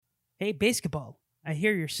Hey, basketball. I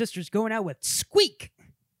hear your sister's going out with Squeak.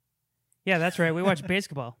 Yeah, that's right. We watch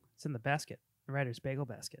basketball. It's in the basket, the Writer's Bagel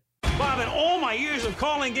basket. Bob, in all my years of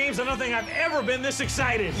calling games, I don't think I've ever been this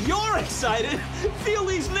excited. You're excited? Feel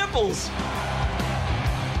these nipples.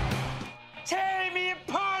 Tear me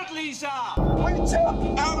apart, Lisa! We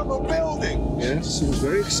jumped out of a building. Yes, it was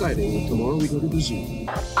very exciting. Tomorrow we go to the zoo.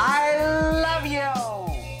 I love you!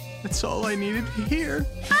 That's all I needed to hear.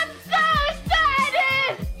 I'm so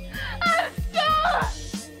excited! I'm so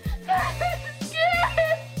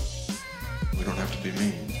scared! We don't have to be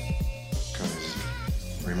mean. Because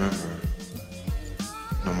remember,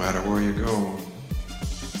 no matter where you go,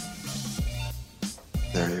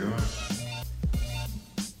 there you are.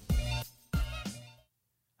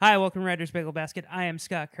 Hi, welcome to Writer's Bagel Basket. I am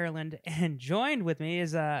Scott Kurland, and joined with me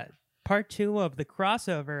is part 2 of the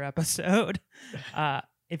crossover episode.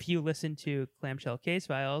 If you listen to Clamshell Case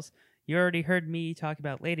Files, you already heard me talk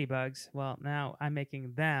about ladybugs. Well, now I'm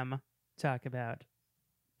making them talk about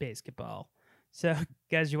basketball. So,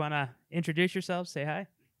 guys, you want to introduce yourselves? Say hi.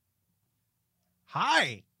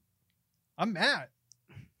 Hi, I'm Matt.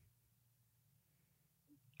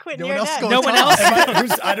 Quentin, No one you're else next. going No one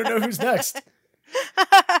else. I don't know who's next.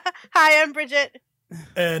 Hi, I'm Bridget.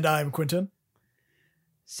 And I'm Quentin.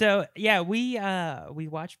 So, yeah, we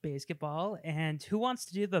watch basketball, and who wants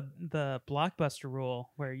to do the Blockbuster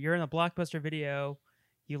rule, where you're in a Blockbuster video,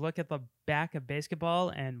 you look at the back of basketball,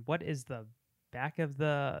 and what is the back of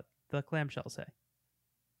the clamshell say?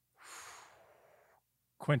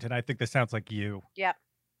 Quentin, I think this sounds like you. Yep.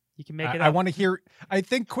 You can make it up. I want to hear. I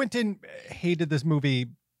think Quentin hated this movie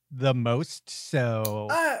the most. So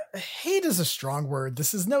Hate is a strong word.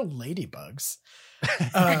 This is no ladybugs.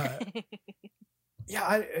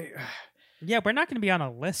 Yeah, Yeah, we're not going to be on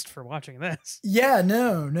a list for watching this. yeah,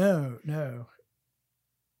 no.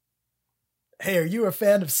 Hey, are you a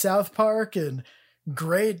fan of South Park and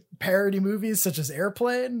great parody movies such as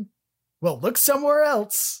Airplane? Well, look somewhere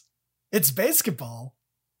else. It's basketball.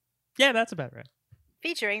 Yeah, that's about right.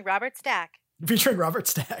 Featuring Robert Stack. Featuring Robert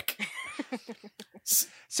Stack.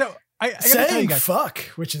 so I gotta tell you Saying guys. fuck,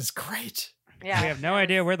 which is great. Yeah. We have no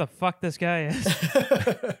idea where the fuck this guy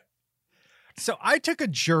is. So I took a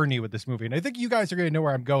journey with this movie, and I think you guys are going to know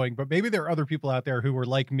where I'm going, but maybe there are other people out there who were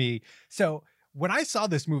like me. So when I saw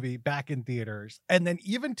this movie back in theaters, and then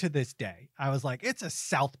even to this day, I was like, it's a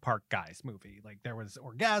South Park guys movie. Like there was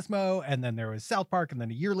Orgasmo, and then there was South Park, and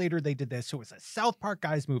then a year later they did this. So it was a South Park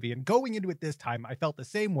guys movie. And going into it this time, I felt the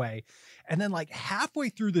same way. And then like halfway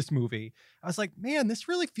through this movie, I was like, man, this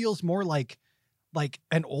really feels more like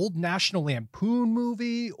an old National Lampoon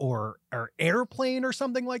movie or Airplane or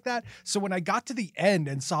something like that. So when I got to the end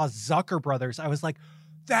and saw Zucker Brothers, I was like,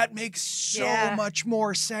 that makes so much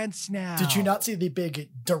more sense now. Did you not see the big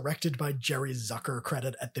directed by Jerry Zucker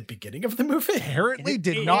credit at the beginning of the movie? Apparently It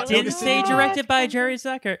did not didn't notice say it. directed by Jerry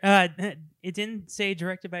Zucker. It didn't say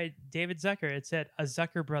directed by David Zucker. It said a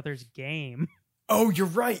Zucker Brothers game. Oh, you're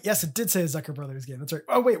right. Yes, it did say a Zucker Brothers game. That's right.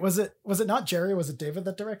 Oh, wait, was it not Jerry? Was it David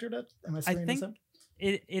that directed it? Am I I saying think this up?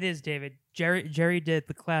 it is David. Jerry did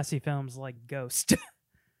the classy films like Ghost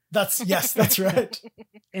That's right.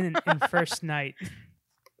 in First Night.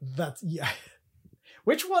 Yeah.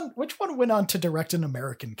 Which one went on to direct An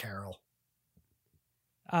American Carol?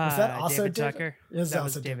 Was that also David David? Zucker? Yes, That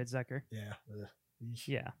was also David Zucker. Yeah.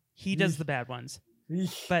 Yeah, he does the bad ones.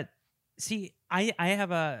 But see, I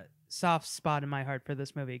have a soft spot in my heart for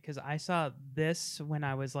this movie because I saw this when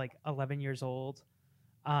I was like 11 years old.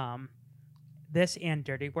 This and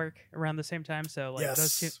Dirty Work around the same time. So like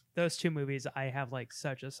those two movies, I have like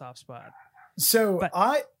such a soft spot. So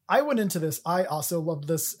But- I went into this. I also loved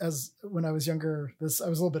this as when I was younger. I was a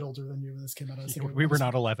little bit older than you when this came out. I was thinking We were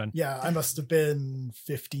not 11. Yeah, I must have been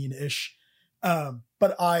 15-ish.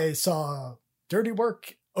 But I saw Dirty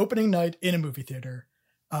Work opening night in a movie theater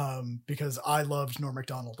because I loved Norm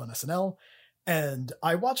Macdonald on SNL. And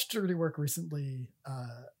I watched Dirty Work recently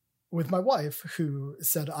with my wife, who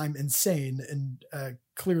said I'm insane. And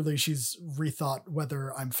clearly she's rethought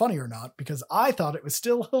whether I'm funny or not, because I thought it was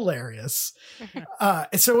still hilarious.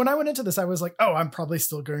 And so when I went into this, I was like, oh, I'm probably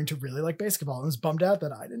still going to really like basketball. I was bummed out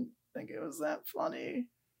that I didn't think it was that funny.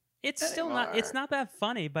 It's still not. It's not that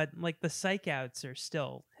funny, but like the psych outs are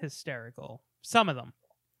still hysterical. Some of them.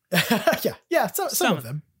 yeah. Some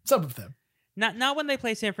of them. Not when they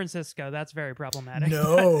play San Francisco. That's very problematic.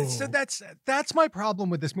 No. So that's my problem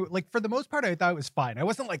with this movie. Like for the most part, I thought it was fine. I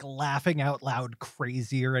wasn't like laughing out loud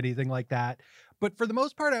crazy or anything like that. But for the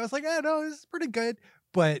most part, I was like, no, this is pretty good.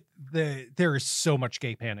 But there is so much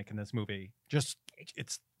gay panic in this movie. Just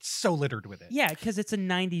it's so littered with it. Yeah, because it's a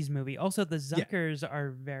 90s movie. Also, the Zuckers are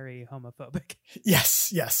very homophobic.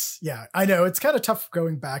 Yes. Yeah. I know it's kind of tough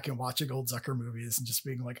going back and watching old Zucker movies and just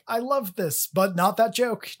being like, I love this, but not that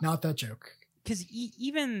joke. Because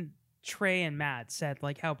even Trey and Matt said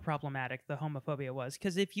like how problematic the homophobia was.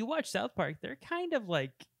 Because if you watch South Park, they're kind of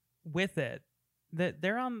like with it.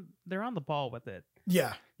 They're on the ball with it.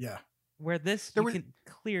 Yeah. Where you can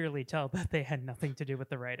clearly tell that they had nothing to do with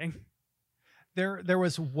the writing. There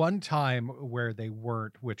was one time where they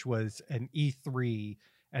weren't, which was an E3,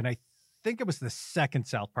 and I think it was the second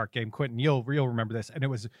South Park game. Quentin, you'll remember this, and it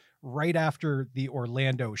was right after the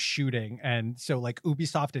Orlando shooting, and so like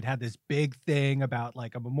Ubisoft had this big thing about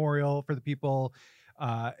like a memorial for the people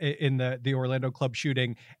in the Orlando club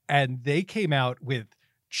shooting, and they came out with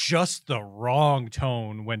just the wrong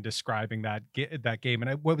tone when describing that game.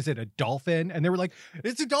 And what was it, a dolphin? And they were like,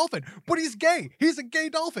 it's a dolphin, but he's gay. He's a gay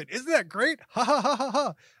dolphin. Isn't that great? Ha ha ha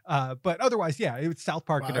ha ha. But otherwise, yeah, it was South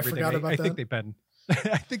Park and everything. I think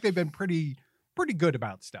they've been pretty good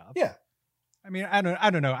about stuff. Yeah. I mean, I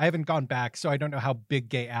don't know. I haven't gone back, so I don't know how Big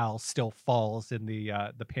Gay Al still falls in the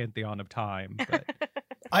pantheon of time. But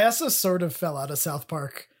I also sort of fell out of South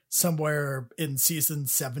Park somewhere in season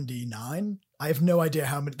 79. I have no idea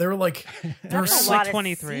how many. They're like, there's like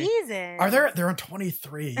 23. Are there? They're on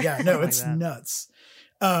 23. Yeah, no, it's like nuts.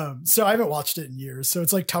 So I haven't watched it in years, so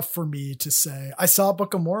it's like tough for me to say. I saw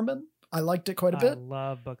Book of Mormon. I liked it quite a bit. I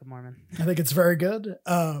love Book of Mormon. I think it's very good.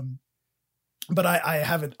 But I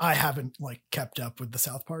haven't like kept up with the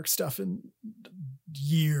South Park stuff in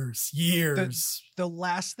years. The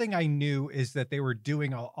last thing I knew is that they were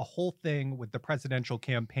doing a whole thing with the presidential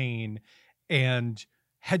campaign and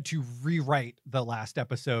had to rewrite the last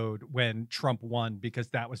episode when Trump won because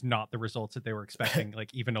that was not the results that they were expecting,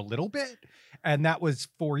 like even a little bit. And that was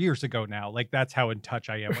 4 years ago now. Like that's how in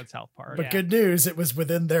touch I am with South Park. But good news, it was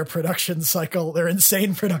within their production cycle, their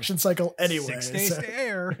insane production cycle anyway. 6 days to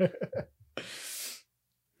air.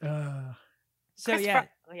 So yeah.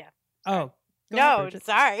 Oh. No,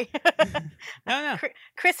 sorry. No.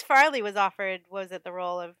 Chris Farley was offered, the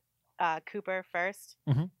role of Cooper first?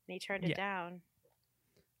 Mm-hmm. And he turned it down.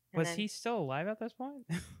 Was he still alive at this point?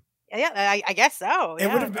 Yeah, I guess so.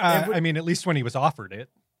 It would have. I mean, at least when he was offered it.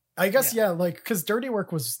 I guess like because Dirty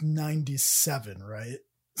Work was 97, right?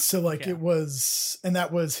 So like it was, and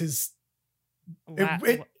that was his.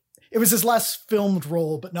 It was his last filmed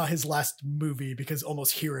role, but not his last movie because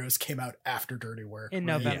Almost Heroes came out after Dirty Work in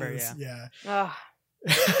November. Yeah.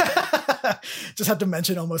 Just had to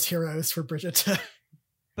mention Almost Heroes for Bridget.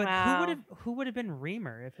 But who would have been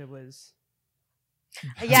Reamer if it was?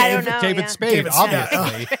 Yeah, I don't know. David Spade,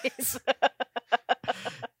 obviously.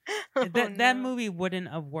 That movie wouldn't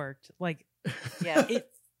have worked. Like,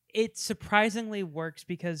 it surprisingly works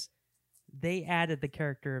because they added the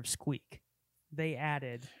character of Squeak. They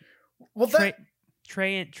added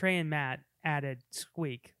Trey and Matt added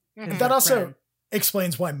Squeak. That also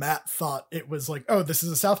explains why Matt thought it was like, oh, this is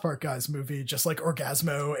a South Park guys movie, just like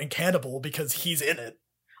Orgasmo and Cannibal, because he's in it.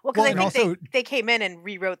 Well, because I think they came in and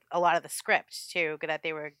rewrote a lot of the script too that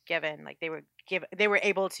they were given. Like they were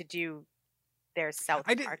able to do their South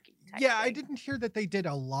Park. I didn't hear that they did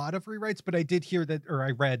a lot of rewrites, but I did hear that, or I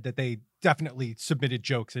read that they definitely submitted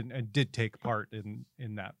jokes and did take part in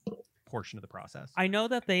that portion of the process. I know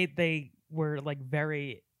that they were like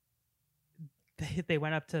they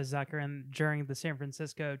went up to Zucker and during the San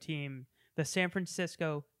Francisco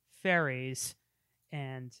Fairies,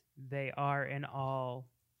 and they are an all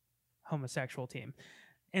homosexual team.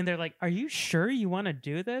 And they're like, are you sure you want to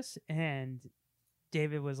do this? And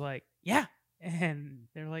David was like, yeah. And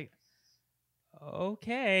they're like,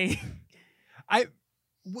 okay.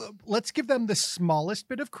 Let's give them the smallest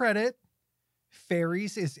bit of credit.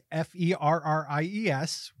 Ferries is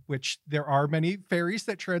Ferries, which there are many ferries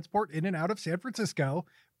that transport in and out of San Francisco,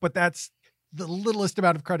 but that's the littlest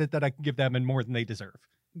amount of credit that I can give them and more than they deserve.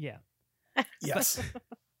 Yeah. Yes.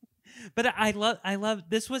 But I love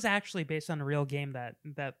this was actually based on a real game that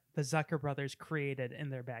the Zucker brothers created in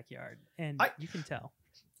their backyard, and you can tell.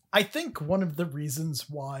 I think one of the reasons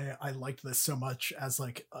why I liked this so much as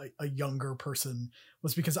like a younger person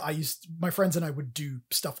was because my friends and I would do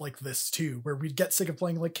stuff like this too, where we'd get sick of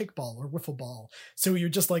playing like kickball or wiffle ball. So we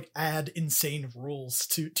would just like add insane rules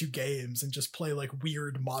to games and just play like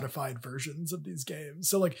weird modified versions of these games.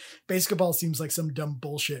 So like basketball seems like some dumb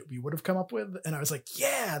bullshit we would have come up with. And I was like,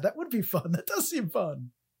 yeah, that would be fun. That does seem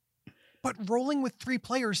fun. But rolling with 3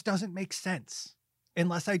 players doesn't make sense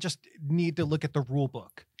unless I just need to look at the rule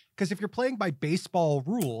book. Because if you're playing by baseball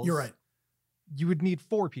rules, you're right. You would need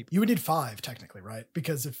 4 people. You would need 5 technically, right?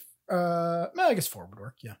 Because if I guess 4 would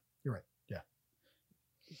work. Yeah, you're right. Yeah.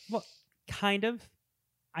 Well, kind of.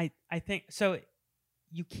 I think so.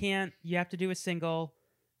 You have to do a single,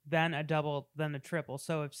 then a double, then a triple.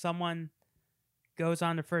 So if someone goes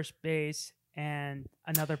on to first base and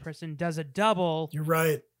another person does a double, You're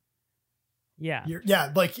right. yeah.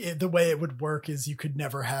 The way it would work is you could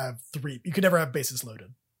never have bases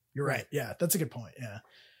loaded. You're right. Yeah, that's a good point. Yeah.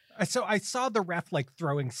 So I saw the ref like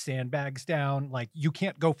throwing sandbags down, like you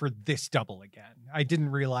can't go for this double again. I didn't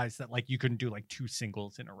realize that like you couldn't do like 2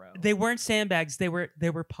 singles in a row. They weren't sandbags. They were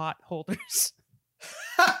pot holders.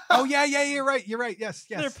 Oh yeah, you're right. Yes.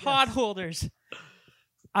 They're pot holders.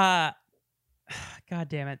 God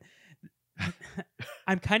damn it.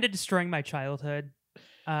 I'm kind of destroying my childhood,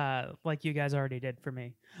 like you guys already did for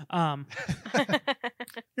me.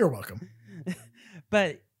 You're welcome.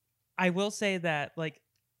 But I will say that, like,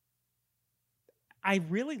 I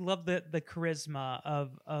really love the charisma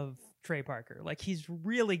of Trey Parker. Like, he's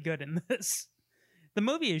really good in this. The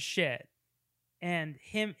movie is shit, and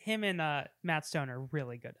him and Matt Stone are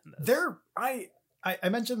really good in this. I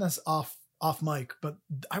mentioned this off mic, but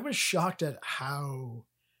I was shocked at how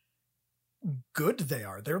good they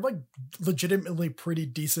are. They're like legitimately pretty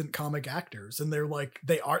decent comic actors, and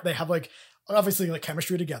they have like obviously like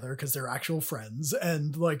chemistry together because they're actual friends,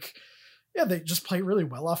 and like yeah, they just play really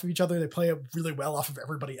well off of each other. They play really well off of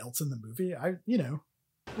everybody else in the movie. You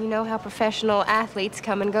know how professional athletes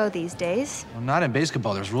come and go these days. Well, not in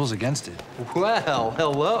basketball. There's rules against it. Well,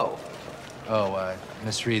 hello. Oh,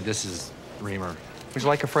 Miss Reed, this is Reamer. Would you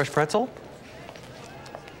like a fresh pretzel?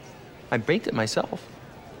 I baked it myself.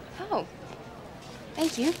 Oh,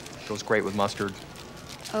 thank you. Goes great with mustard.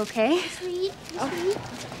 Okay.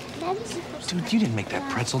 Dude, you didn't make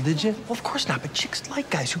that pretzel, did you? Well, of course not, but chicks like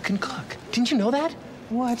guys who can cook. Didn't you know that?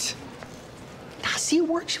 What? Ah, see, it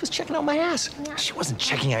worked. She was checking out my ass. She wasn't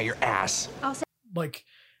checking out your ass. like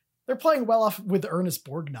they're playing well off with Ernest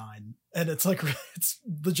Borgnine, and it's like it's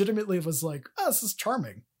legitimately was like, oh, this is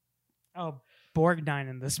charming. Oh, Borgnine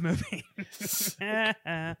in this movie.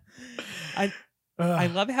 I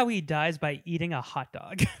love how he dies by eating a hot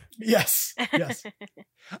dog. Yes.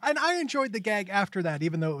 And I enjoyed the gag after that,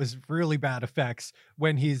 even though it was really bad effects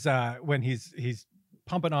when he's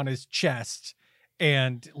pumping on his chest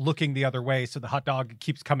and looking the other way, so the hot dog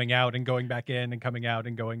keeps coming out and going back in and coming out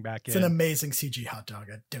and going back in. It's an amazing CG hot dog.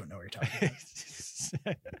 I don't know what you're talking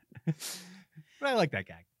about. But I like that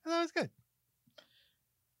gag. That was good.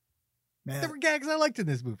 Man. There were gags I liked in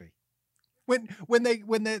this movie. When they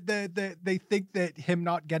think that him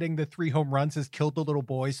not getting the 3 home runs has killed the little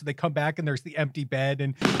boy, so they come back and there's the empty bed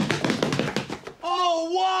and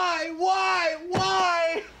oh,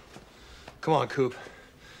 why? Come on, Coop.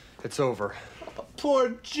 It's over. Poor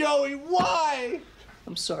Joey, why?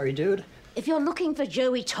 I'm sorry, dude. If you're looking for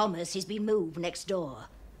Joey Thomas, he's been moved next door.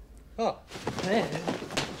 Oh. Hey.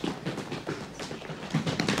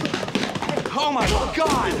 Oh my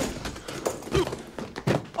God!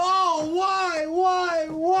 Oh,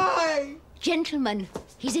 why? Gentlemen,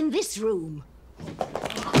 he's in this room.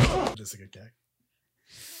 That is a good gag.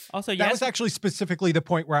 Also, that was actually specifically the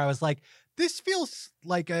point where I was like, this feels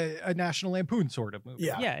like a National Lampoon sort of movie.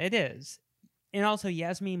 Yeah, it is. And also,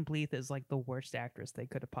 Yasmine Bleeth is like the worst actress they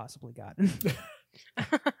could have possibly gotten.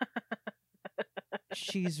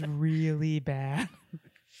 She's really bad.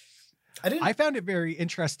 I found it very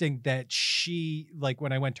interesting that she, like,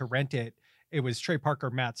 when I went to rent it, it was Trey Parker,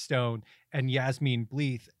 Matt Stone, and Yasmine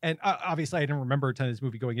Bleeth. And obviously, I didn't remember a ton of this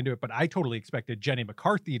movie going into it, but I totally expected Jenny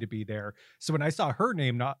McCarthy to be there. So when I saw her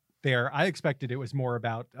name not there, I expected it was more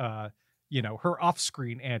about, her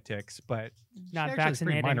off-screen antics, but not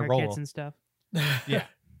vaccinating her kids and stuff. Yeah.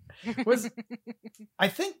 I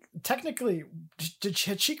think technically,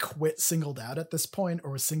 had she quit Singled Out at this point,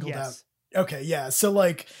 or was Singled Out? Okay, yeah. So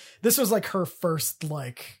like, this was like her first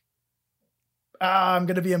like, I'm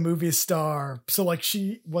gonna be a movie star. So like,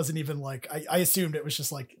 she wasn't even like, I assumed it was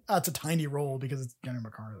just like, it's a tiny role because it's Jenny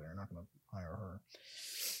McCarthy. They're not gonna hire her.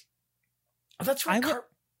 Oh, that's right.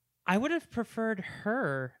 I would have preferred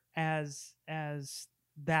her as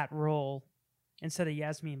that role instead of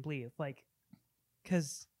Yasmine Bleeth, like,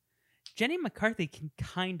 because Jenny McCarthy can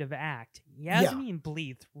kind of act. Yasmine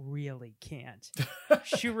Bleeth really can't.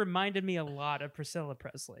 She reminded me a lot of Priscilla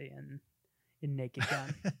Presley in Naked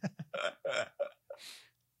Gun.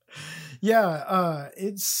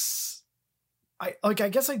 I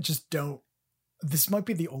guess I just don't. This might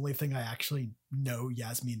be the only thing I actually know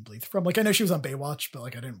Yasmine Bleeth from. Like, I know she was on Baywatch, but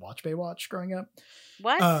like I didn't watch Baywatch growing up.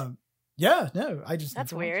 What? Yeah, no, I just.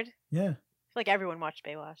 That's weird. Yeah. I feel like everyone watched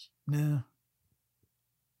Baywatch. No.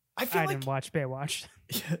 I feel didn't watch Baywatch.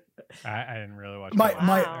 I didn't really watch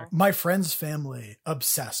my friend's family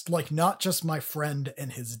obsessed, like not just my friend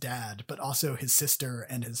and his dad, but also his sister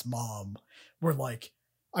and his mom were like,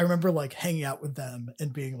 I remember like hanging out with them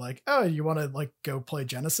and being like, oh, you want to like go play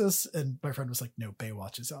Genesis? And my friend was like, no,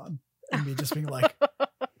 Baywatch is on. And me just being like,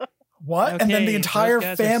 what? Okay, and then the entire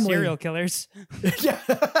those guys are family, serial killers.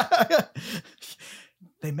 yeah.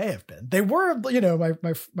 They may have been. They were, you know,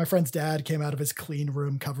 my friend's dad came out of his clean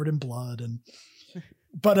room covered in blood, and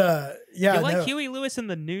yeah, you like Huey Lewis in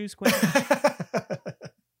the News, Quinn?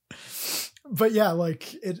 But yeah,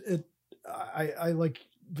 like I like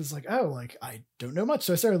was like, oh, like I don't know much,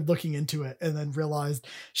 so I started looking into it, and then realized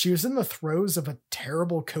she was in the throes of a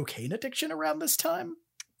terrible cocaine addiction around this time.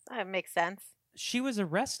 That makes sense. She was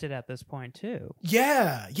arrested at this point too.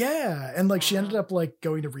 Yeah. And like she ended up like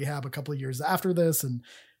going to rehab a couple of years after this, and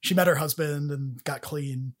she met her husband and got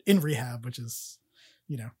clean in rehab, which is,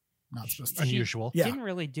 you know, not supposed to be unusual. Yeah. Didn't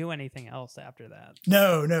really do anything else after that.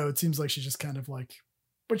 No, it seems like she just kind of like,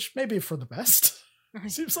 which may be for the best.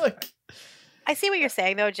 Seems like. I see what you're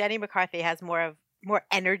saying though. Jenny McCarthy has more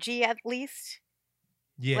energy at least.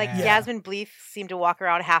 Yeah. Like Yasmin Bleeth seemed to walk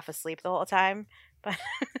around half asleep the whole time.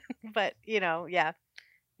 But you know, yeah.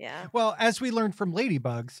 Well, as we learned from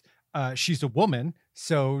Ladybugs, she's a woman,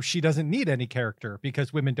 so she doesn't need any character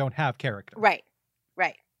because women don't have character. Right.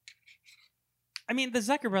 I mean, the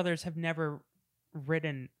Zucker brothers have never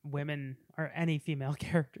written women or any female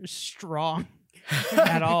characters strong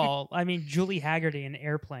at all. I mean, Julie Haggerty in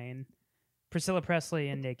Airplane, Priscilla Presley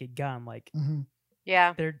in Naked Gun, like,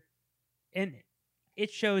 yeah, they're, and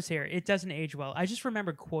it shows here. It doesn't age well. I just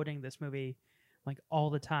remember quoting this movie like all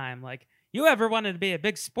the time. Like, you ever wanted to be a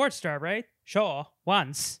big sports star, right? Sure,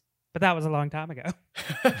 once. But that was a long time ago.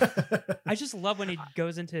 I just love when he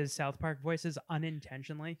goes into his South Park voices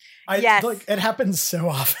unintentionally. Yes. Like, it happens so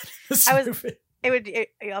often in this movie.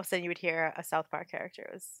 All of a sudden you would hear a South Park character.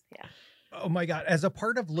 It was, yeah. Oh my God. As a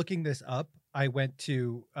part of looking this up, I went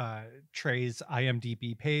to Trey's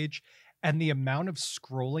IMDb page, and the amount of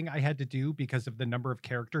scrolling I had to do because of the number of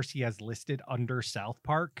characters he has listed under South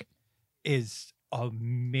Park is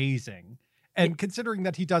amazing. And considering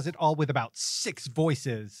that he does it all with about 6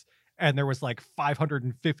 voices, and there was like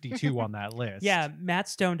 552 on that list. Yeah, Matt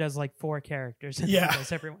Stone does like 4 characters, and yeah,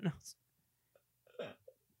 does everyone else.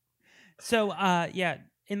 So,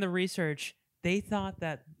 in the research, they thought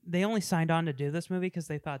that they only signed on to do this movie because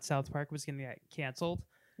they thought South Park was going to get canceled.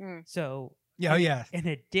 So, yeah, and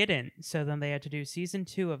it didn't. So then they had to do season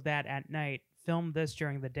 2 of that at night, film this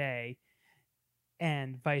during the day,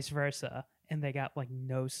 and vice versa. And they got like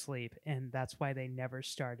no sleep, and that's why they never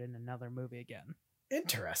started another movie again.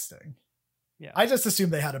 Interesting. Yeah, I just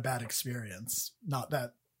assumed they had a bad experience, not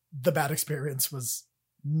that the bad experience was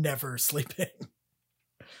never sleeping.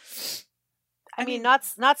 I mean, not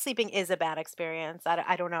sleeping is a bad experience.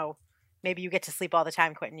 I don't know. Maybe you get to sleep all the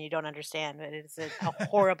time, Quentin. You don't understand, but it's a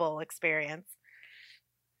horrible experience.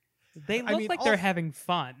 They look like they're having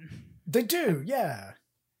fun. They do, yeah.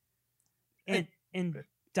 And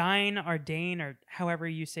Dine or Dane or however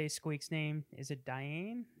you say Squeak's name, is it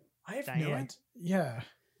Diane? I have no idea. Yeah,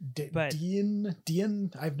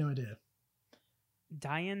 Dean. I have no idea.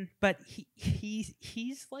 Diane, but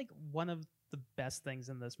he's like one of the best things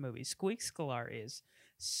in this movie. Squeak Scolari is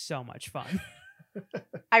so much fun.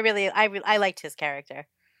 I liked his character.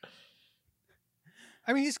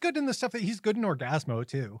 I mean, he's good in the stuff that he's good in Orgasmo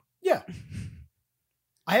too. Yeah,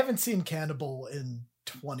 I haven't seen Cannibal in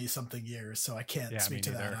 20-something years, so I can't speak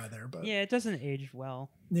to that either. But yeah, it doesn't age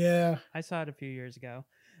well. Yeah, I saw it a few years ago,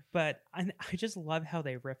 but I just love how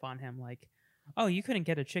they riff on him. Like, oh, you couldn't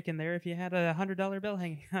get a chicken there if you had a $100 bill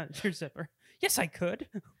hanging out your zipper. Yes, I could.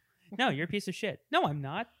 No, you're a piece of shit. No, I'm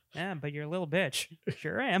not. Yeah, but you're a little bitch.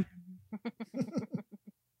 Sure am.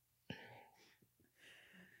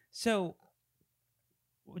 So,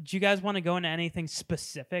 do you guys want to go into anything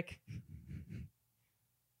specific?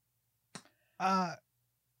 I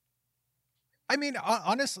mean,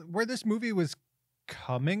 honestly, where this movie was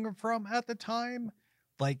coming from at the time,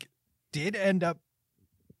 like, did end up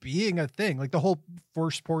being a thing. Like, the whole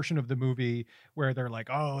first portion of the movie where they're like,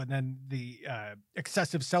 oh, and then the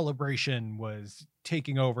excessive celebration was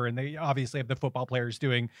taking over, and they obviously have the football players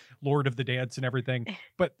doing Lord of the Dance and everything.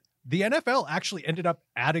 But the NFL actually ended up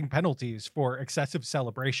adding penalties for excessive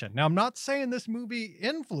celebration. Now, I'm not saying this movie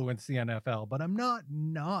influenced the NFL, but I'm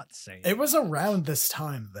not saying it was around this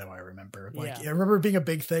time, though. I remember, I remember it being a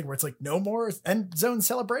big thing where it's like no more end zone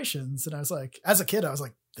celebrations, and I was like, as a kid, I was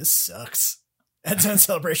like, this sucks. End zone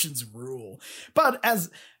celebrations rule. But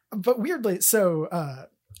weirdly, so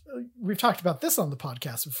we've talked about this on the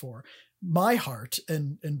podcast before. My heart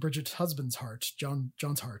and Bridget's husband's heart,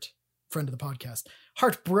 John's heart, friend of the podcast,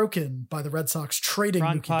 heart broken by the Red Sox trading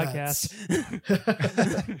Wrong Mookie podcast.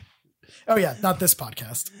 Betts. Oh yeah, not this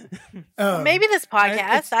podcast. Maybe this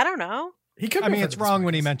podcast. I don't know. He could. I mean, it's wrong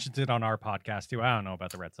when he mentions it on our podcast too. I don't know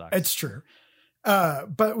about the Red Sox. It's true.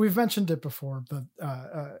 But we've mentioned it before. But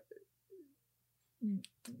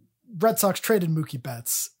Red Sox traded Mookie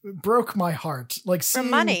Betts. It broke my heart. Like For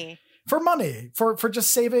money. For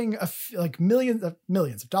just saving millions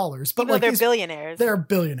of dollars. But they're billionaires. They're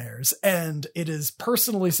billionaires, and it is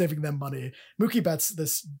personally saving them money. Mookie Betts,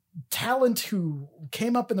 this talent who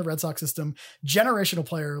came up in the Red Sox system, generational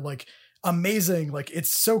player, like amazing. Like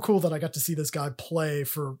it's so cool that I got to see this guy play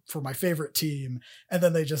for my favorite team, and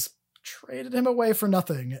then they just traded him away for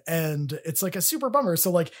nothing, and it's like a super bummer. So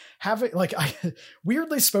like having like I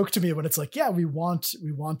weirdly spoke to me when it's like, yeah, we want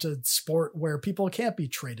a sport where people can't be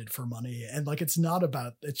traded for money, and like it's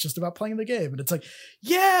just about playing the game, and it's like,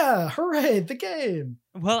 yeah, hooray, the game.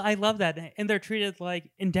 Well, I love that, and they're treated like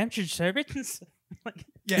indentured servants. Like,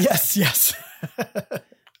 yes.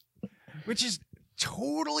 Which is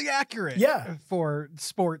totally accurate. Yeah, for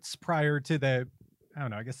sports prior to the, I don't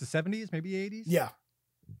know, I guess the 70s, maybe 80s. Yeah.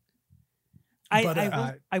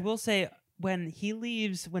 I will say when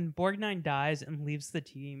Borgnine dies and leaves the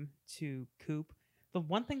team to Coop, the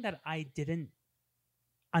one thing that I didn't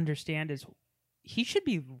understand is he should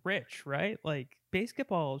be rich, right? Like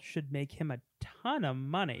basketball should make him a ton of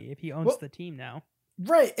money if he owns the team now.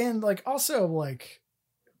 Right. And like also like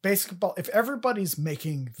basketball, if everybody's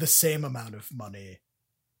making the same amount of money,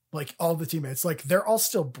 like all the teammates, like they're all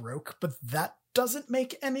still broke, but that doesn't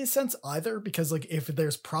make any sense either, because like if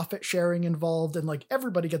there's profit sharing involved and like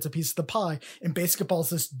everybody gets a piece of the pie, and basketball's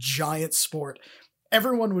this giant sport,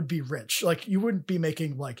 everyone would be rich. Like you wouldn't be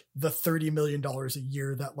making like the $30 million a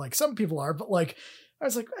year that like some people are, but like I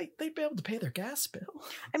was like, right, they'd be able to pay their gas bill.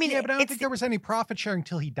 I mean, yeah, but I don't think there was any profit sharing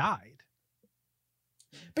till he died.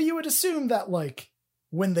 But you would assume that like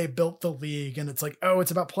when they built the league and it's like, oh,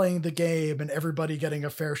 it's about playing the game and everybody getting a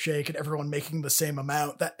fair shake and everyone making the same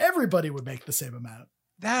amount, that everybody would make the same amount.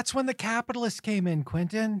 That's when the capitalists came in,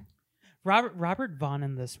 Quentin. Robert Vaughn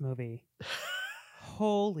in this movie.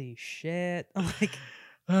 Holy shit. Like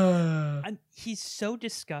he's so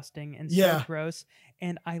disgusting and so gross.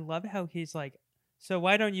 And I love how he's like, so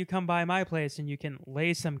why don't you come by my place and you can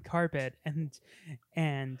lay some carpet?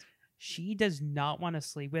 And she does not want to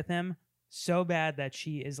sleep with him so bad that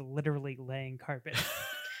she is literally laying carpet.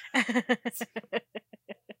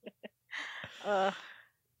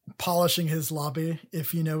 Polishing his lobby,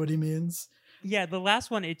 if you know what he means. Yeah, the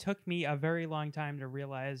last one, it took me a very long time to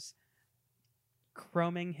realize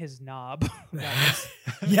chroming his knob.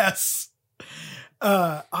 Yes.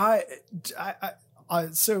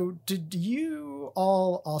 So did you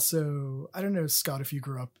all also, I don't know, Scott, if you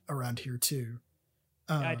grew up around here too.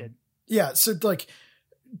 I did. Yeah. So like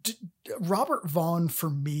Robert Vaughn for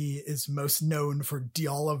me is most known for De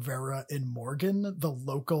Oliveira in Morgan, the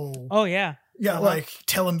local. Oh yeah. Yeah, like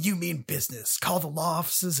tell him you mean business. Call the law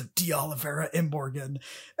offices of De Oliveira in Morgan.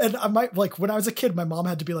 And I might like when I was a kid, my mom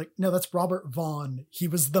had to be like, no, that's Robert Vaughn. He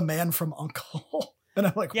was the man from Uncle. And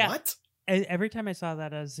I'm like, what? Every time I saw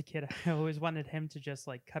that as a kid, I always wanted him to just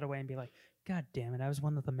like cut away and be like, God damn it, I was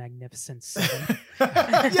one of the Magnificent Seven.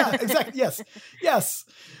 Yeah, exactly. Yes.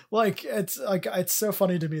 Like it's so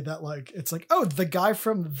funny to me that like it's like, oh, the guy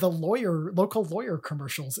from the local lawyer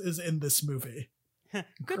commercials is in this movie.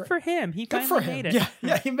 Good for him. He finally made it.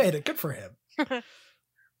 Yeah, he made it. Good for him.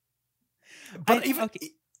 But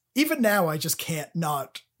even now, I just can't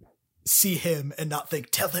not see him and not think,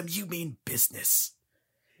 tell him you mean business.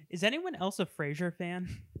 Is anyone else a Frasier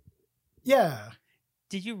fan? Yeah.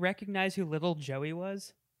 Did you recognize who little Joey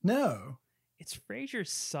was? No. It's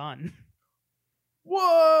Frasier's son.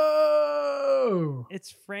 Whoa!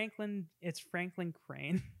 It's Franklin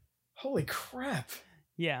Crane. Holy crap.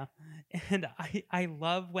 Yeah. And I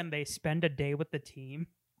love when they spend a day with the team.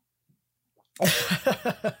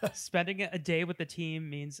 Spending a day with the team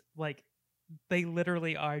means like they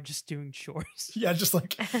literally are just doing chores. Yeah, just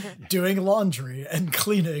like doing laundry and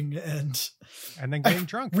cleaning and then getting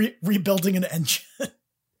drunk. Rebuilding an engine.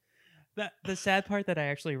 The sad part that I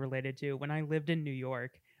actually related to, when I lived in New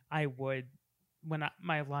York,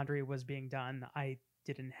 my laundry was being done, I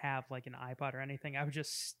didn't have like an iPod or anything. I would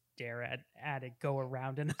just stare at it go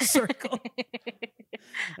around in a circle.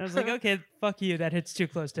 I was like, okay, fuck you. That hits too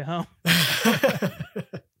close to home.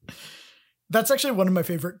 That's actually one of my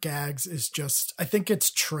favorite gags is just, I think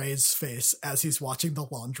it's Trey's face as he's watching the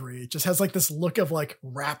laundry. It just has like this look of like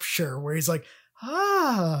rapture where he's like,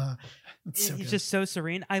 That's so He's good. just so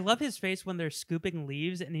serene. I love his face when they're scooping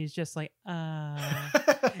leaves and he's just like,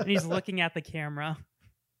 and he's looking at the camera.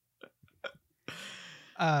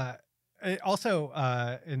 Also,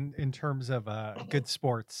 in terms of good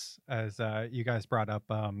sports, as you guys brought up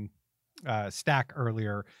Stack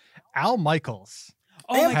earlier, Al Michaels.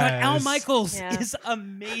 Oh my God, Al Michaels is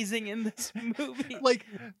amazing in this movie. Like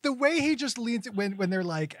the way he just leans when they're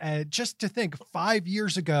like, just to think 5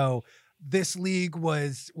 years ago, this league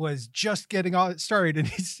was just getting on started, and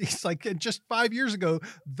he's like, and just 5 years ago,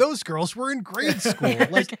 those girls were in grade school.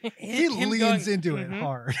 Like he leans into it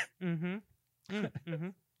hard.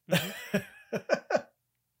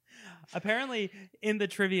 Apparently, in the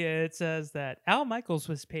trivia, it says that Al Michaels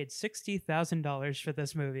was paid $60,000 for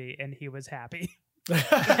this movie, and he was happy.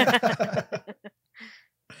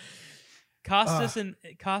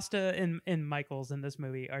 Costa and Michaels in this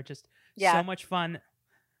movie are just so much fun.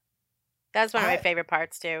 That's one of my favorite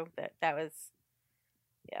parts too. That was,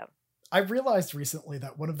 yeah. I realized recently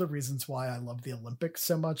that one of the reasons why I love the Olympics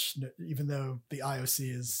so much, even though the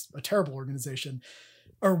IOC is a terrible organization,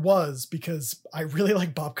 was because I really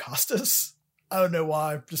like Bob Costas. I don't know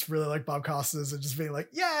why. I just really like Bob Costas and just being like,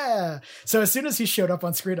 yeah. So as soon as he showed up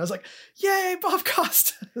on screen, I was like, yay, Bob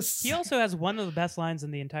Costas. He also has one of the best lines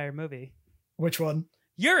in the entire movie. Which one?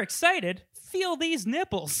 You're excited. Feel these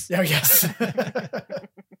nipples. Oh, yes.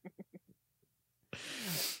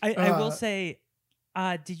 I will say,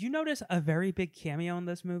 did you notice a very big cameo in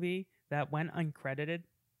this movie that went uncredited?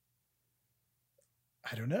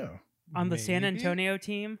 I don't know. On the San Antonio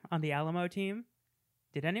team, on the Alamo team,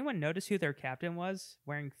 did anyone notice who their captain was,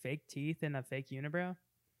 wearing fake teeth and a fake unibrow?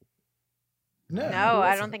 No,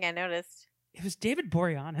 I don't think I noticed. It was David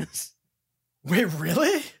Boreanaz. Wait,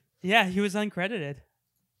 really? Yeah, he was uncredited.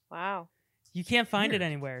 Wow. You can't find it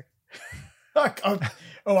anywhere.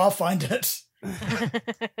 I'll find it.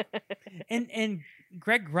 And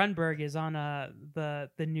Greg Grunberg is on the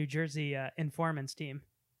New Jersey Informants team.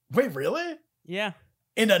 Wait, really? Yeah.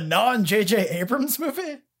 In a non-J.J. Abrams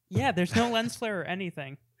movie? Yeah, there's no lens flare or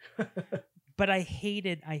anything. But I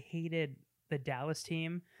hated the Dallas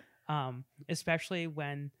team, especially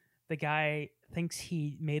when the guy thinks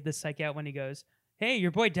he made the psych out when he goes, "Hey,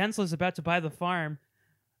 your boy Denzel's about to buy the farm,"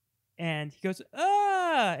 and he goes,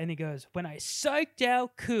 "Ah," and he goes, "When I psyched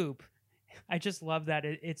out Coop." I just love that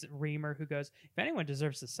it's Reamer who goes, "If anyone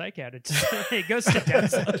deserves a psych out, it goes to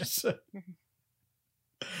Denzel."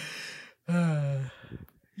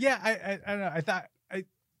 Yeah, I don't know.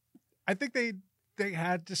 I think they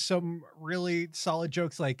had some really solid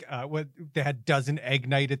jokes, like what they had dozen egg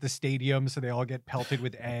night at the stadium, so they all get pelted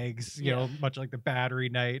with eggs, you know, much like the battery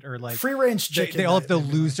night, or like free range chicken. They all have the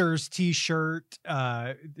losers T-shirt,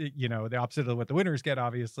 you know, the opposite of what the winners get,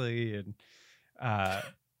 obviously, and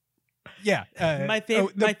yeah. My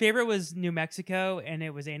favorite was New Mexico, and it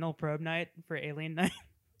was anal probe night for Alien Night.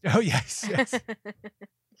 Oh yes.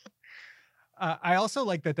 I also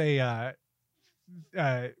like that they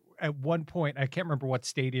at one point, I can't remember what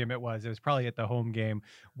stadium it was probably at the home game,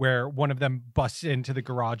 where one of them busts into the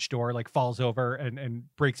garage door, like falls over and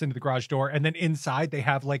breaks into the garage door, and then inside they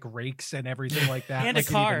have like rakes and everything like that. And like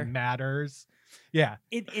a car. It even matters. Yeah.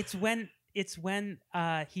 It's when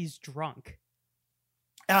he's drunk.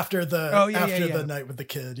 After the night with the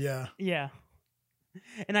kid, yeah. Yeah.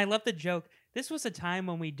 And I love the joke. This was a time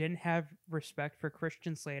when we didn't have respect for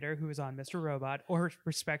Christian Slater, who was on Mr. Robot, or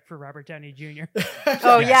respect for Robert Downey Jr.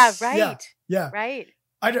 Oh, yes. Yeah, right. Yeah. Right.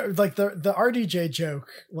 I don't like the RDJ joke,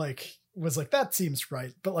 like, was like, that seems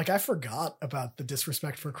right. But like, I forgot about the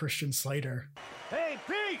disrespect for Christian Slater. Hey,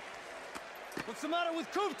 Pete! What's the matter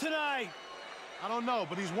with Coop tonight? I don't know,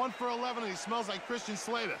 but he's 1 for 11 and he smells like Christian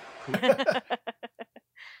Slater.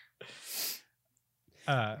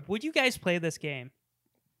 Would you guys play this game?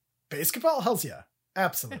 Basketball? Hells yeah.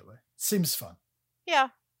 Absolutely. Seems fun. Yeah.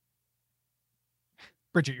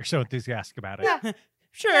 Bridget, you're so enthusiastic about it. Yeah.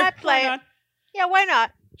 Sure. Yeah, I'd play it. Yeah, why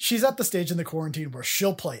not? She's at the stage in the quarantine where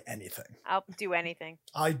she'll play anything. I'll do anything.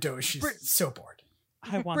 I do. She's so bored.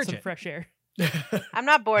 I want Bridget. some fresh air. I'm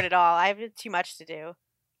not bored at all. I have too much to do.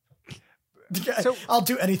 So I'll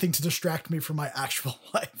do anything to distract me from my actual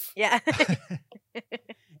life. Yeah.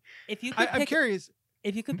 If you could I'm curious.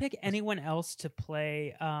 If you could pick anyone else to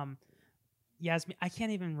play Yasmin, I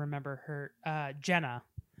can't even remember her, Jenna,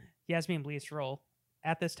 Yasmin Bleeth's role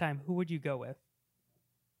at this time, who would you go with?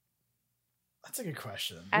 That's a good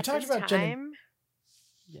question. At we talked this about time?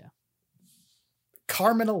 Yeah.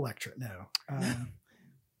 Carmen Electra, no.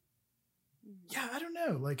 Yeah, I don't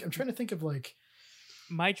know. Like, I'm trying to think of like...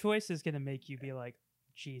 My choice is going to make you be like,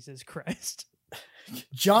 Jesus Christ.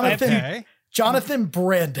 Jonathan Jonathan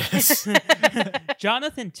Brandis.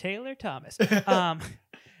 Jonathan Taylor Thomas. I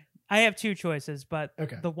have two choices, but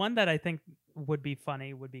the one that I think would be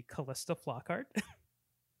funny would be Callista Flockhart.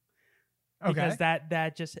 Because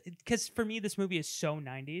because for me, this movie is so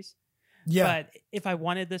 90s. Yeah. But if I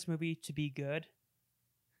wanted this movie to be good,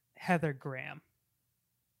 Heather Graham.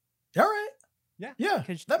 All right. Yeah.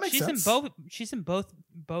 Because that makes sense. She's in both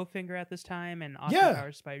Bowfinger at this time and Austin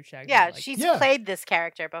Powers Spider Shaggy. Yeah, she's played this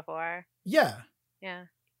character before. Yeah. Yeah.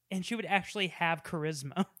 And she would actually have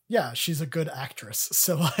charisma. Yeah, she's a good actress.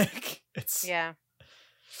 So like it's Yeah.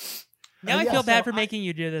 Now I feel bad for making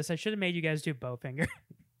you do this. I should have made you guys do Bowfinger.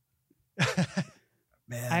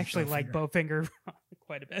 Man, I actually like Bowfinger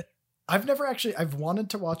quite a bit. I've wanted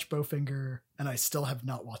to watch Bowfinger and I still have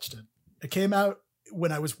not watched it. It came out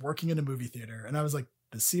when I was working in a movie theater and I was like,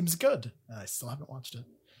 this seems good. And I still haven't watched it.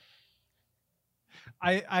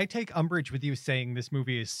 I take umbrage with you saying this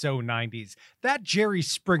movie is so 90s. That Jerry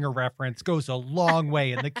Springer reference goes a long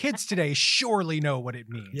way, and the kids today surely know what it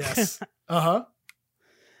means. Yes. Uh-huh.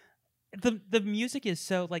 The music is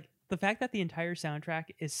so, like, the fact that the entire soundtrack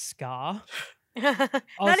is ska.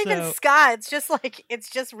 Not even ska. It's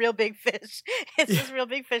just Real Big Fish. It's just Real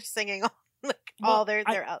Big Fish singing all their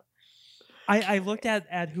out. I looked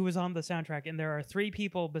at who was on the soundtrack, and there are 3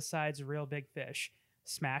 people besides Real Big Fish.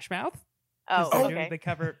 Smash Mouth. Okay. The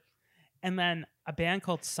cover, and then a band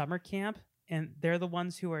called Summer Camp, and they're the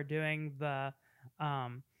ones who are doing the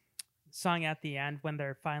song at the end when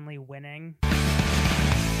they're finally winning. She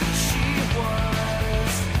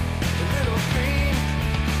was a little green.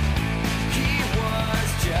 He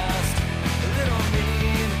was just a little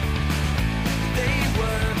mean. They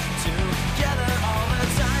were together all the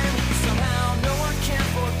time. Somehow no one can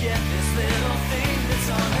forget this little thing that's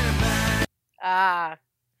on her mind.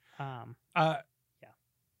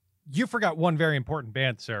 You forgot one very important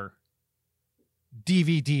band, sir.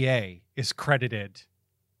 DVDA is credited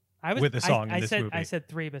with a song in this movie. I said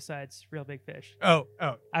 3 besides Real Big Fish. Oh.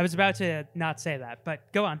 I was about to not say that,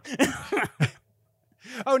 but go on.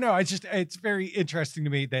 Oh no, it's very interesting to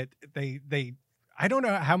me that they I don't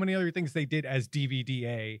know how many other things they did as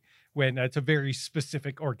DVDA when it's a very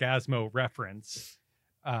specific Orgasmo reference.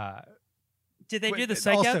 Did they do the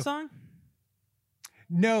Psych Out song?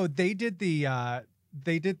 No, they did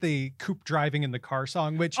the Coop driving in the car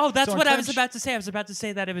song, which that's what I was about to say. I was about to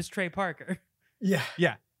say that it was Trey Parker. Yeah.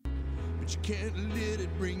 But you can't let it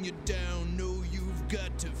bring you down. No, you've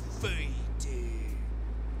got to fight it.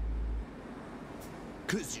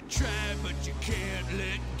 'Cause you try, but you can't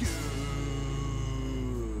let go.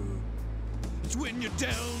 It's when you're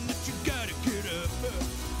down that you gotta get up.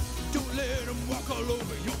 Don't let them walk all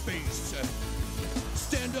over your face.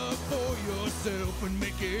 Stand up for yourself and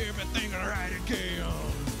make everything right again.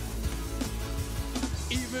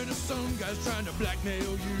 Even if some guy's trying to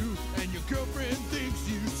blackmail you and your girlfriend thinks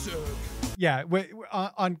you suck. Yeah,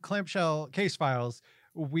 on Clamshell Case Files,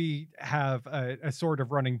 we have a sort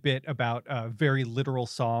of running bit about very literal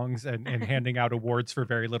songs and handing out awards for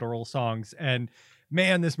very literal songs. And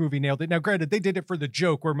man, this movie nailed it. Now, granted, they did it for the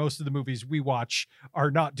joke, where most of the movies we watch are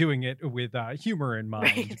not doing it with humor in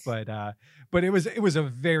mind. Right. But it was a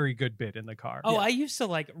very good bit in the car. Oh, yeah. I used to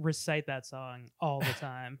like recite that song all the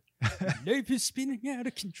time. Life is spinning out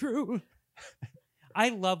of control. I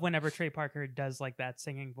love whenever Trey Parker does like that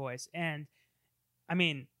singing voice. And I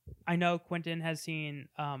mean, I know Quentin has seen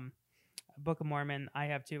Book of Mormon. I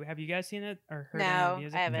have too. Have you guys seen it or heard any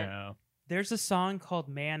music? I haven't. No. There's a song called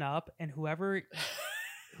Man Up, and whoever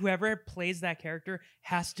plays that character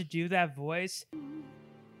has to do that voice.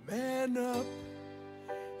 Man up,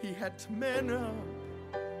 he had to man up.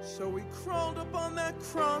 So he crawled up on that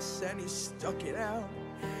cross and he stuck it out.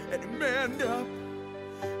 And he manned up,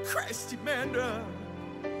 Christ, he manned up,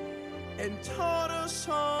 and taught us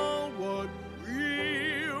all what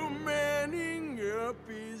real manning up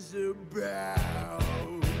is about.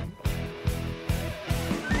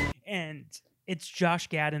 And it's Josh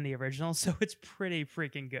Gad in the original, so it's pretty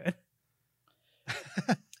freaking good.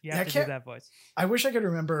 You have to do that voice. I wish I could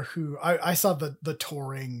remember who I saw the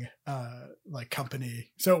touring like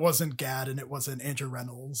company, so it wasn't Gad and it wasn't Andrew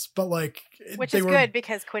Reynolds, but like which is good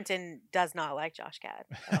because Quentin does not like Josh Gad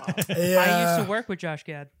at all. Yeah. I used to work with Josh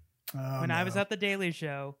Gad when I was at the Daily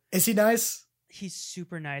Show. Is he nice? He's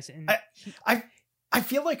super nice, and I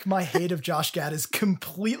feel like my hate of Josh Gad is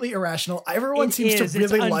completely irrational. Everyone seems to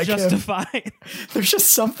really like him. There's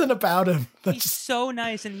just something about him. He's so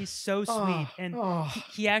nice and he's so sweet. And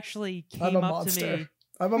he actually came up to me.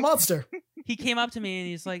 I'm a monster. He came up to me and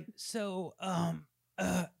he's like, "So,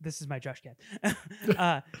 this is my Josh Gad.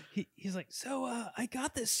 He's like, so I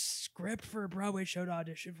got this script for a Broadway show to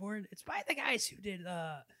audition for it. It's by the guys who did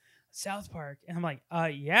South Park. And I'm like,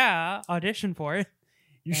 yeah, audition for it.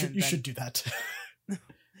 You should do that.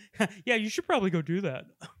 Yeah, you should probably go do that.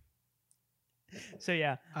 So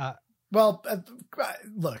yeah. Well,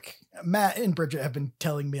 look, Matt and Bridget have been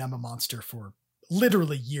telling me I'm a monster for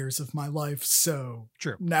literally years of my life, so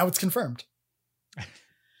true. Now it's confirmed.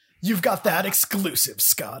 You've got that exclusive,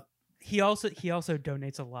 Scott. He also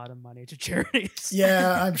donates a lot of money to charities.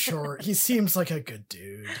 Yeah, I'm sure. He seems like a good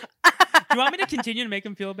dude. Do you want me to continue to make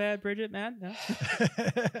him feel bad, Bridget, man? No?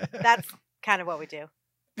 That's kind of what we do.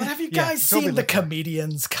 But have you guys seen The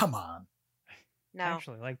Comedians? Come on. No. I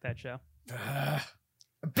actually like that show.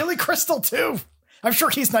 Billy Crystal, too. I'm sure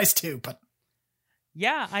he's nice, too, but...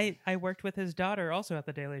 Yeah, I worked with his daughter also at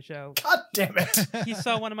The Daily Show. God damn it. He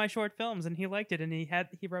saw one of my short films and he liked it, and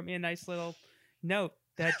he wrote me a nice little note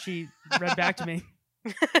that she read back to me.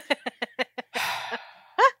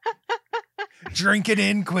 Drink it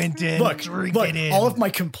in, Quentin. Look, Drink it in. All of my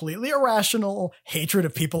completely irrational hatred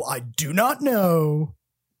of people I do not know.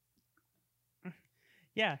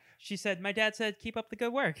 Yeah, she said, my dad said, keep up the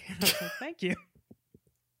good work. And I was like, thank you.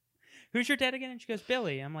 Who's your dad again? And she goes,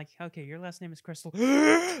 Billy. I'm like, okay, your last name is Crystal.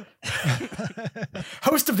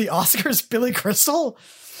 Host of the Oscars, Billy Crystal?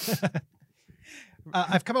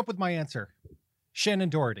 I've come up with my answer. Shannon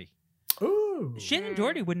Doherty. Ooh. Shannon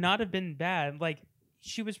Doherty would not have been bad. Like,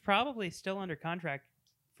 she was probably still under contract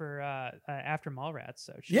for after Mallrats,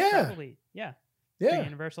 so she's probably pretty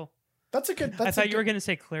Universal. That's a good. I thought you were going to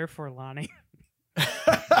say Claire Forlani.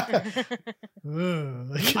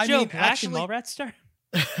 Joe Black in Mallrats star.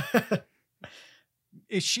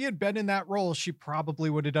 If she had been in that role, she probably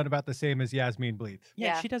would have done about the same as Yasmin Bleeth.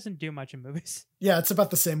 Yeah, she doesn't do much in movies. Yeah, it's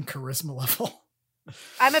about the same charisma level.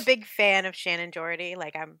 I'm a big fan of Shannon Doherty.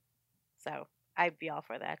 So I'd be all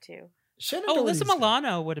for that too. Shannon Alyssa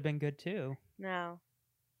Milano would have been good too. No.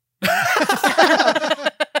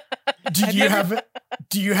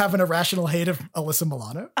 Do you have an irrational hate of Alyssa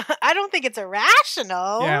Milano? I don't think it's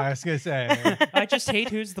irrational. Yeah, I was gonna say. I just hate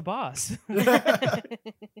Who's the Boss.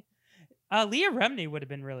 Leah Remini would have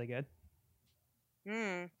been really good.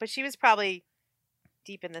 But she was probably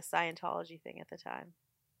deep in the Scientology thing at the time.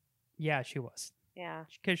 Yeah, she was. Yeah.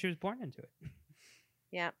 Because she was born into it.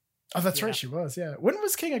 Yeah. Oh, that's right, she was, yeah. When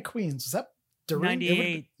was King of Queens? Was that during?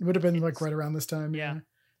 98. It would have been like right around this time. Yeah.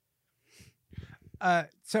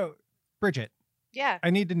 So, Bridget. Yeah. I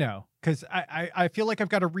need to know, because I feel like I've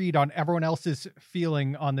got a read on everyone else's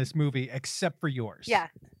feeling on this movie except for yours. Yeah.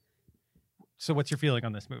 So what's your feeling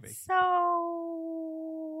on this movie? So,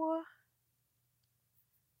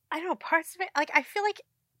 I don't know, parts of it, like, I feel like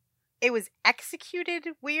it was executed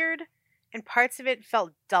weird, and parts of it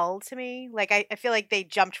felt dull to me. Like, I feel like they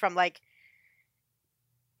jumped from, like,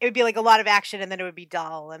 it would be, like, a lot of action, and then it would be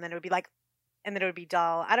dull, and then it would be, like, and then it would be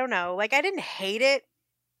dull. I don't know. Like, I didn't hate it,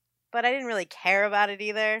 but I didn't really care about it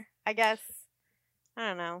either, I guess. I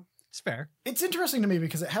don't know. It's fair. It's interesting to me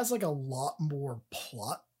because it has, like, a lot more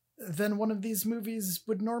plot than one of these movies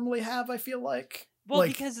would normally have, I feel like. Well,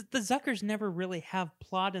 like, because the Zuckers never really have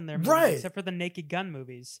plot in their movies, right, except for the Naked Gun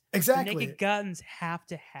movies. Exactly. The Naked Guns have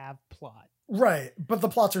to have plot. Right, but the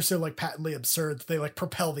plots are so, like, patently absurd that they, like,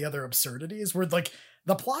 propel the other absurdities, where, like,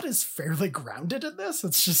 the plot is fairly grounded in this.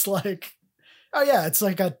 It's just like, oh yeah, it's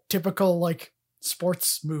like a typical, like,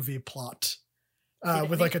 sports movie plot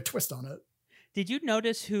with, like, a twist on it. Did you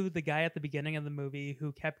notice who the guy at the beginning of the movie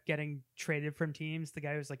who kept getting traded from teams? The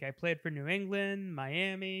guy who's like, I played for New England,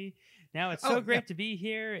 Miami. Now it's so great to be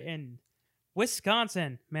here in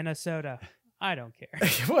Wisconsin, Minnesota. I don't care.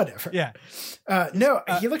 Whatever. Yeah. No,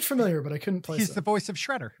 he looked familiar, but I couldn't place He's him. the voice of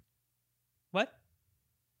Shredder. What?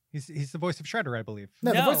 He's the voice of Shredder, I believe.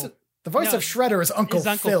 No, the voice of Shredder is Uncle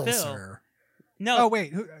Phil, sir. No. Oh,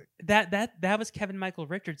 wait. That was Kevin Michael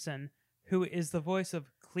Richardson, who is the voice of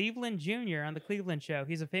Cleveland Jr. on The Cleveland Show.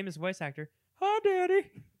 He's a famous voice actor. Hi,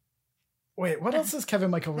 Daddy. Wait, what else is Kevin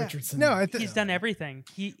Michael Richardson? No, he's done everything.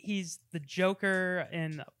 He's the Joker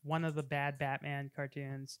in one of the bad Batman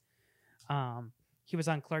cartoons. He was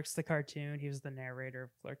on Clerks the cartoon. He was the narrator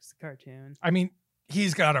of Clerks the cartoon. I mean,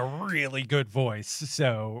 he's got a really good voice,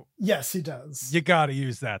 so yes, he does. You got to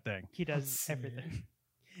use that thing. He does everything.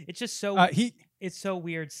 It's just so it's so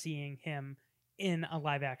weird seeing him in a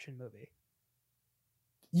live action movie.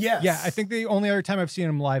 Yes. Yeah, I think the only other time I've seen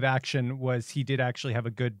him live action was he did actually have a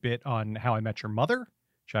good bit on How I Met Your Mother,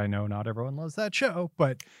 which I know not everyone loves that show,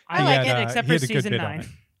 but I like it except for season 9.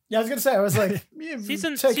 Yeah, I was gonna say, I was like,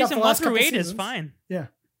 season 1 through 8 is fine. Yeah.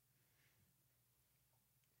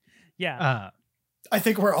 Yeah. I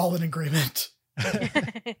think we're all in agreement.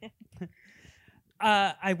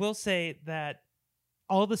 I will say that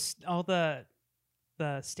all the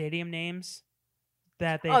stadium names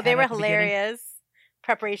that they Oh, they had were at the beginning- hilarious.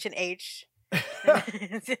 Preparation H.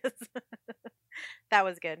 That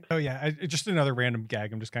was good. Oh yeah, just another random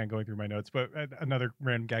gag. I'm just kind of going through my notes, but another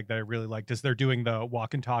random gag that I really liked is they're doing the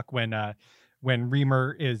walk and talk when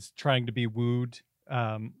Reamer is trying to be wooed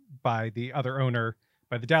by the other owner,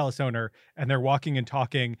 by the Dallas owner, and they're walking and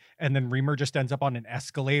talking, and then Reamer just ends up on an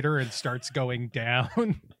escalator and starts going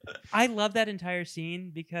down. I love that entire scene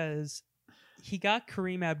because he got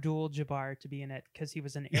Kareem Abdul-Jabbar to be in it because he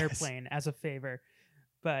was an airplane as a favor.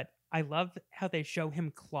 But I love how they show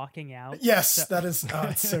him clocking out. Yes, that is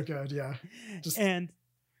it's so good. Yeah, and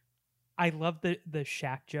I love the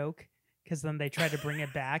Shaq joke because then they try to bring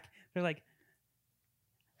it back. They're like,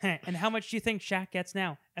 "Huh, and how much do you think Shaq gets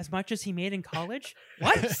now? As much as he made in college?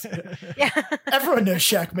 What?" Yeah, everyone knows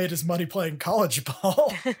Shaq made his money playing college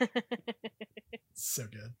ball. So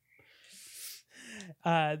good.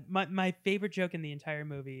 My favorite joke in the entire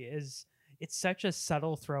movie is it's such a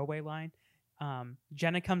subtle throwaway line.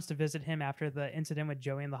 Jenna comes to visit him after the incident with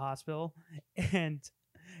Joey in the hospital and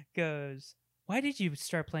goes, "Why did you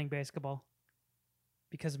start playing basketball?"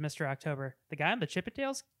 "Because of Mr. October." "The guy on the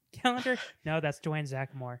Chippendales calendar?" "No, that's Dwayne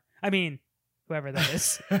Zackamore. I mean, whoever that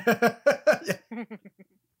is."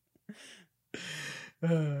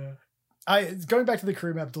 Going back to the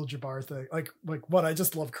Kareem Abdul-Jabbar thing, like what I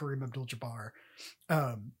just love Kareem Abdul-Jabbar.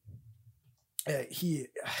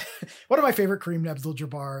 One of my favorite Kareem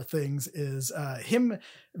Abdul-Jabbar things is the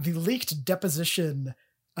leaked deposition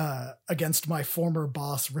against my former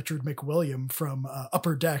boss Richard McWilliam from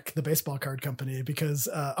Upper Deck, the baseball card company, because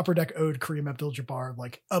Upper Deck owed Kareem Abdul-Jabbar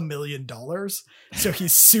like $1 million, so he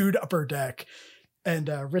sued Upper Deck, and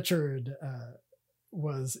Richard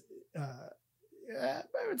was I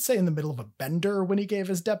would say in the middle of a bender when he gave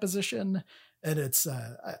his deposition, and it's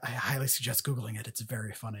I highly suggest Googling it. It's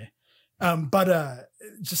very funny. But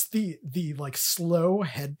just the like slow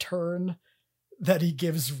head turn that he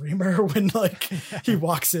gives Reamer when like he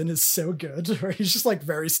walks in is so good, where he's just like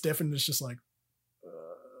very stiff and it's just like,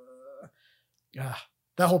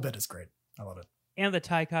 that whole bit is great. I love it. And the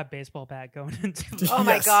Ty Cobb baseball bat going into the Oh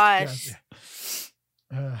my gosh. Yes.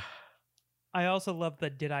 I also love the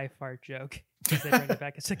 "did I fart" joke because they bring it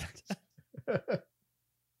back a second time.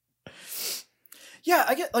 Yeah,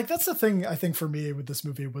 I get like that's the thing I think for me with this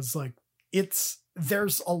movie was like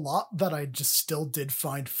there's a lot that I just still did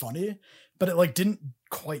find funny, but it like didn't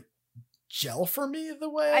quite gel for me the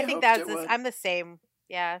way I think hoped that's it would. I'm the same.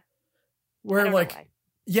 Yeah. Where like why.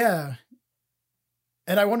 yeah.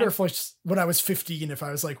 And I wonder if like when I was 15, if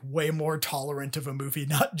I was like way more tolerant of a movie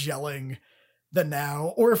not gelling than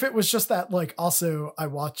now, or if it was just that like also I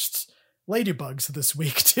watched Ladybugs this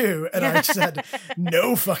week too, and I just had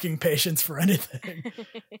no fucking patience for anything.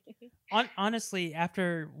 Honestly,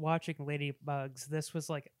 after watching Ladybugs, this was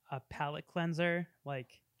like a palate cleanser,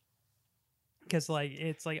 like because like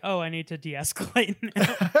it's like, oh, I need to de-escalate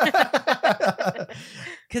now.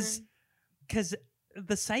 Because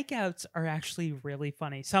the psych outs are actually really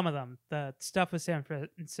funny. Some of them, the stuff with San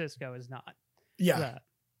Francisco is not. Yeah,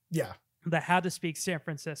 the how to speak San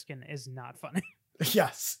Franciscan is not funny.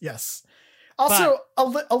 Yes. Also,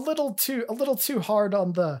 but, a little too hard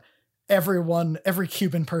on the every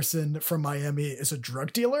Cuban person from Miami is a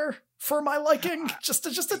drug dealer for my liking. Just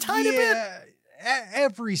a tiny bit.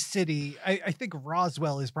 Every city, I think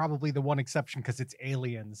Roswell is probably the one exception because it's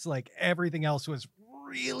aliens. Like everything else was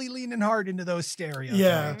really leaning hard into those stereotypes.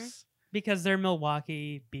 Yeah, because they're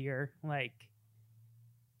Milwaukee beer. Like,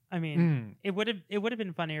 I mean, it would have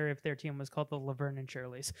been funnier if their team was called the Laverne and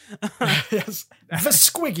Shirley's. Yes, the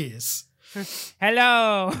Squiggies.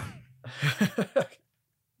 Hello.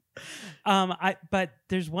 But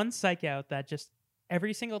there's one psych out that just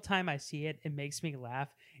every single time I see it, it makes me laugh.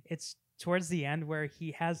 It's towards the end where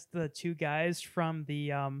he has the two guys from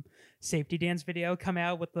the Safety Dance video come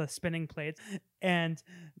out with the spinning plates, and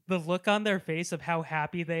the look on their face of how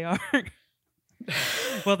happy they are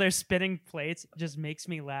while they're spinning plates just makes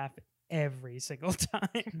me laugh every single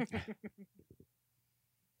time.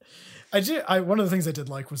 One of the things I did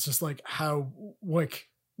like was just like how like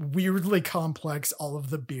weirdly complex all of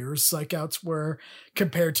the Bears psych outs were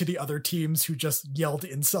compared to the other teams who just yelled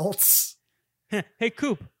insults. Hey,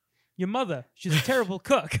 Coop, your mother, she's a terrible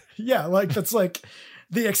cook. Yeah, like that's like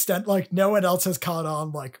the extent like no one else has caught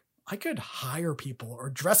on. Like I could hire people or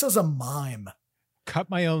dress as a mime.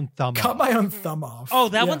 Cut my own thumb off. Oh,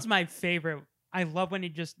 that one's my favorite. I love when he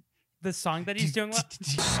just the song that he's doing.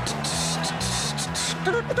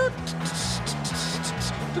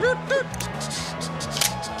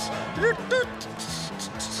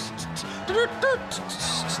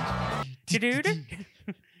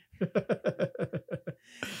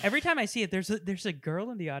 Every time I see it, there's a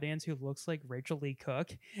girl in the audience who looks like Rachel Lee Cook,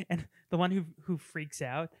 and the one who freaks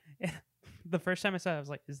out. And the first time I saw it, I was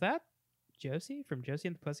like, "Is that Josie from Josie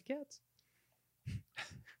and the Pussycats?"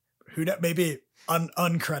 Who maybe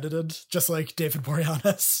uncredited, just like David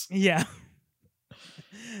Boreanaz. Yeah.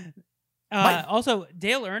 Also,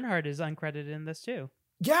 Dale Earnhardt is uncredited in this too.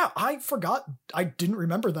 Yeah, I forgot. I didn't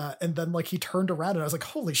remember that. And then like he turned around and I was like,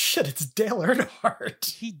 holy shit, it's Dale Earnhardt.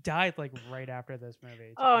 He died like right after this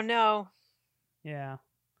movie. Oh no. Yeah.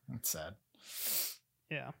 That's sad.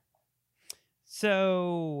 Yeah.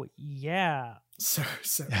 So yeah. So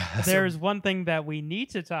there's one thing that we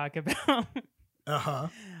need to talk about.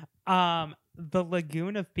 The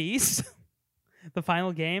Lagoon of Peace. The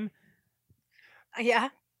final game. Yeah.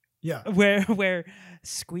 Yeah. Where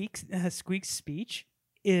Squeak's speech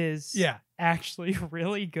is actually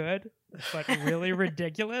really good, but really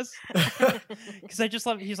ridiculous. Because I just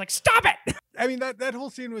love it. He's like, "Stop it!" I mean, that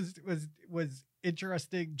whole scene was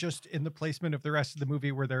interesting, just in the placement of the rest of the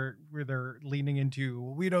movie, where they're leaning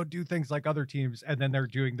into, we don't do things like other teams, and then they're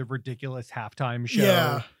doing the ridiculous halftime show.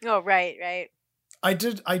 Yeah. Oh, right. I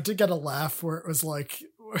did get a laugh where it was like,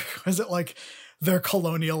 was it like they're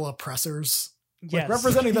colonial oppressors? Yes. Like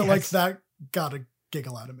representing that, like that got a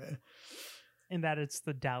giggle out of me. And that it's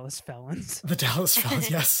the Dallas Felons. The Dallas Felons,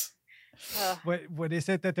 yes. What is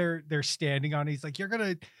it that they're standing on? He's like, you're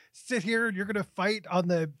gonna sit here and you're gonna fight on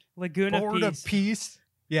the Lagoon of Peace.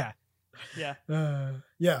 Yeah. Yeah.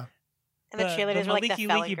 Yeah. And the cheerleaders were like the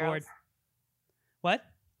felon girls. Board. What?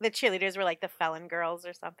 The cheerleaders were like the felon girls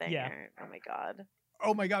or something. Yeah.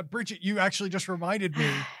 Oh my god, Bridget, you actually just reminded me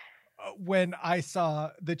when I saw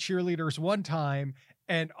the cheerleaders one time,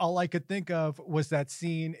 and all I could think of was that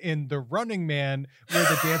scene in The Running Man where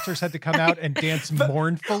the dancers had to come out and dance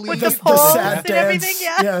mournfully. With the poles sad and dance. everything,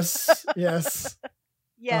 yeah. Yes. Yes.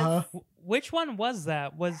 Yes. Which one was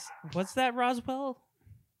that? Was that Roswell?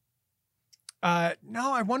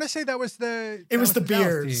 No, I want to say that was the. It was the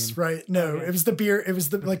beers, team. right? No, it was the beer. It was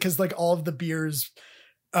the like because like all of the beers,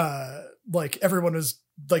 like everyone was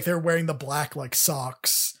like they're wearing the black like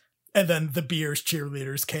socks, and then the beers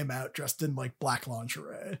cheerleaders came out dressed in like black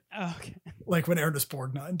lingerie. Oh, okay. Like when Ernest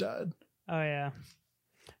Borgnine died. Oh yeah,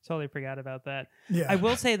 totally forgot about that. Yeah, I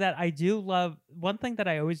will say that I do love one thing that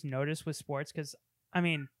I always notice with sports, because I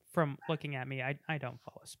mean, from looking at me, I don't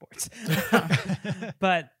follow sports,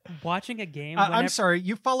 but watching a game. I'm sorry,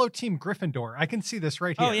 you follow Team Gryffindor. I can see this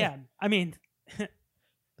right here. Oh yeah, I mean,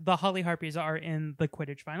 the Holly Harpies are in the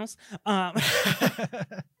Quidditch finals.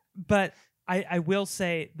 But I will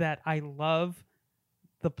say that I love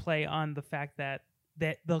the play on the fact that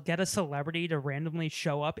they'll get a celebrity to randomly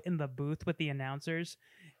show up in the booth with the announcers,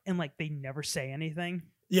 and like they never say anything.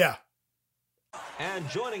 Yeah. And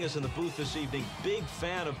joining us in the booth this evening, big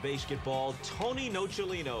fan of basketball, Tony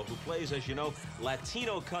Nocciolino, who plays, as you know,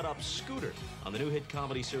 Latino cut-up Scooter on the new hit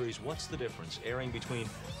comedy series What's the Difference, airing between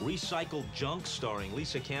Recycled Junk starring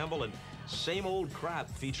Lisa Campbell and Same Old Crap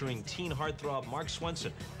featuring teen heartthrob Mark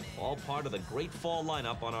Swenson, all part of the great fall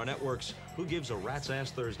lineup on our networks Who Gives a Rat's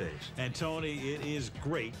Ass Thursdays. And Tony, it is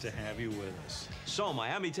great to have you with us. So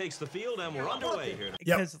Miami takes the field and we're underway here.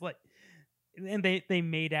 Because like, and they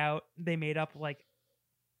made up like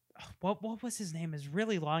what was his name is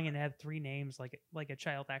really long and had three names like a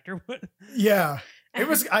child actor would. Yeah, it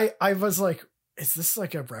was. I was like, is this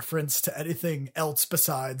like a reference to anything else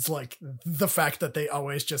besides like the fact that they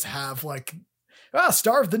always just have like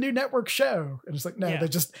star of the new network show, and it's like no, they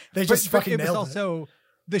just fucking nailed it. Also,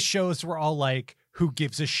 the shows were all like Who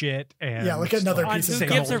Gives a Shit and like another piece of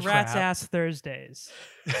Who Gives a Rat's Ass Thursdays.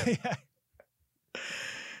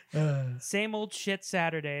 Same old shit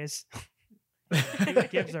Saturdays. Who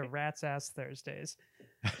Gives a Rat's Ass Thursdays.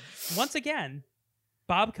 Once again,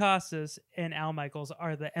 Bob Costas and Al Michaels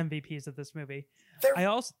are the MVPs of this movie.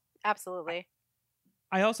 Absolutely.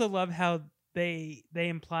 I also love how they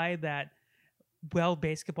imply that while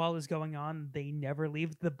basketball is going on, they never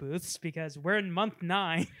leave the booths because we're in month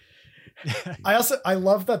 9. I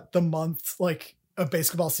love that the month like a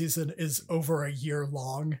basketball season is over a year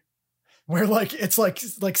long. Where like it's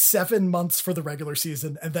like 7 months for the regular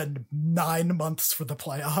season and then 9 months for the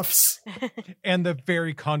playoffs. And the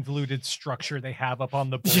very convoluted structure they have up on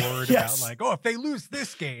the board about like, if they lose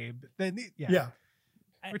this game, then yeah.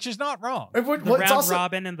 Which is not wrong. The round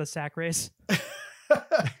robin and the sack race.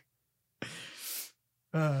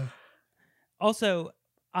 Also,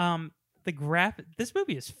 the graph. This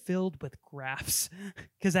movie is filled with graphs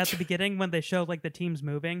because at the beginning when they show like the teams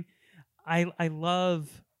moving, I love.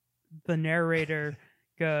 The narrator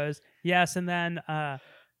goes, yes, and then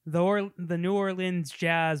the New Orleans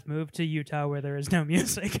Jazz moved to Utah where there is no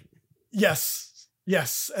music. Yes.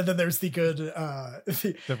 And then there's the good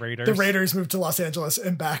the Raiders. The Raiders moved to Los Angeles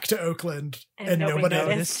and back to Oakland, and nobody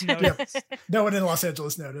noticed. No one in Los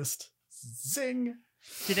Angeles noticed. Zing.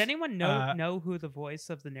 Did anyone know who the voice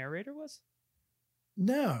of the narrator was?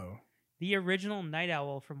 No. The original Night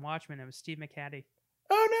Owl from Watchmen. It was Steve McHattie.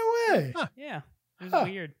 Oh, no way. Huh. Yeah. It was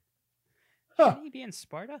weird. Shouldn't he be in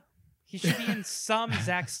Sparta? He should be in some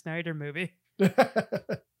Zack Snyder movie.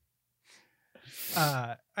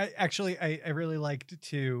 I really liked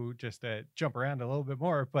to just jump around a little bit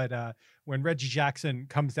more, but when Reggie Jackson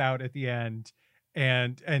comes out at the end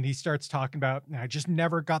and he starts talking about, I just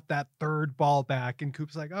never got that third ball back, and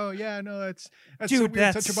Coop's like, oh yeah, no, that's dude, so weird,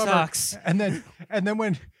 that such a bummer. sucks. And then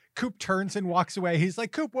when Coop turns and walks away, he's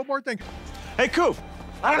like, Coop, one more thing. Hey, Coop,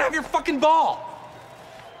 I don't have your fucking ball.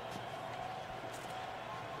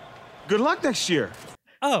 Good luck next year.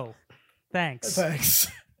 Oh, thanks.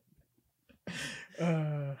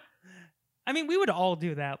 I mean, we would all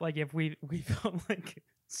do that. Like if we felt like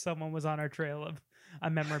someone was on our trail of a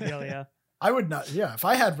memorabilia. I would not. Yeah, if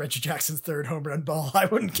I had Reggie Jackson's third home run ball, I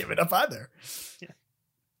wouldn't give it up either.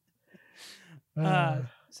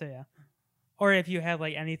 So yeah. Or if you had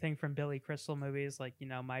like anything from Billy Crystal movies, like, you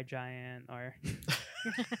know, My Giant or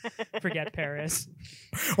Forget Paris.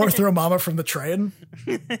 Or Throw Mama from the Train.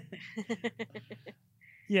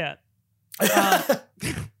 Yeah.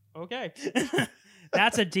 Okay.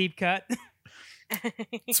 That's a deep cut.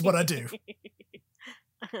 It's what I do.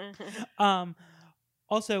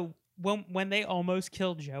 Also, when they almost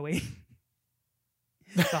killed Joey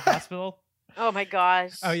at the hospital. Oh my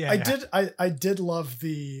gosh. Oh yeah. I did love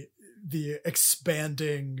the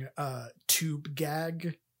expanding tube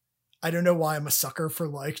gag. I don't know why I'm a sucker for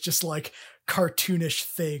just cartoonish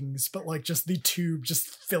things, but like just the tube just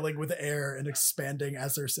filling with air and expanding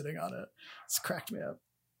as they're sitting on it. It's cracked me up.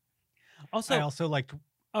 Also, I also liked.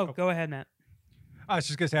 Oh, go ahead, Matt. I was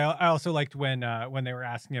just gonna say I also liked when they were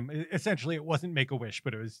asking him. Essentially, it wasn't Make-A-Wish,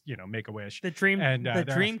 but it was Make-A-Wish. The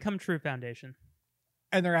Dream Come True Foundation.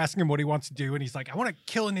 And they're asking him what he wants to do, and he's like, "I want to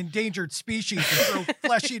kill an endangered species and throw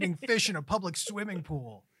flesh-eating fish in a public swimming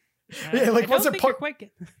pool." Yeah, like was it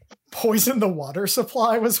poison the water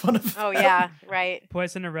supply was one of them. Oh yeah, right.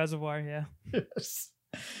 Poison a reservoir, yeah. Yes.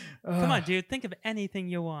 Come on, dude, think of anything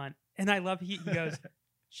you want. And I love he goes,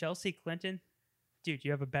 Chelsea Clinton, dude,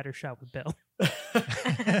 you have a better shot with Bill.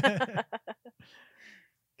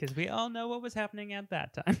 Because we all know what was happening at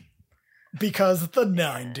that time. Because the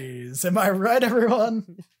 90s. Am I right,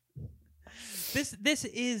 everyone? This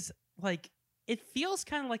is like, it feels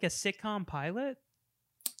kind of like a sitcom pilot.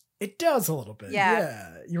 It does a little bit.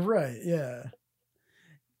 Yeah, you're right. Yeah.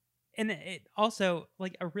 And it also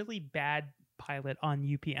like a really bad pilot on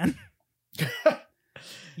UPN.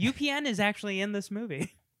 UPN is actually in this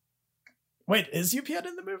movie. Wait, is UPN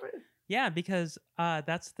in the movie? Yeah, because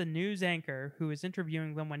that's the news anchor who is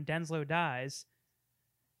interviewing them when Denslow dies.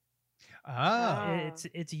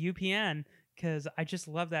 It's UPN, because I just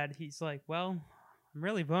love that. He's like, well, I'm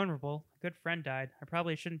really vulnerable. A good friend died. I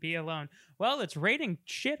probably shouldn't be alone. Well, it's raining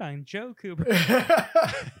shit on Joe Cooper.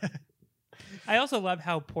 I also love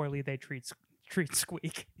how poorly they treat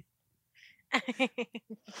Squeak.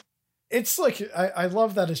 It's like I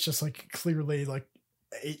love that it's just like clearly like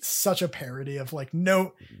such a parody of like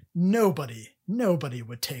nobody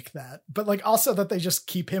would take that, but like also that they just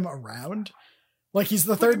keep him around, like he's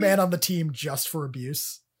the third man on the team just for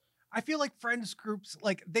abuse. I feel like friends groups,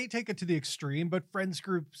 like they take it to the extreme, but friends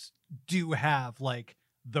groups do have like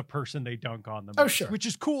the person they dunk on them. Oh, sure. Which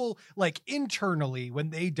is cool, like internally when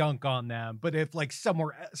they dunk on them. But if like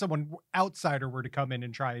someone outsider were to come in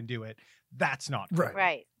and try and do it, that's not cool.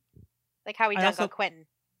 Right. Like how we dunk on Quentin.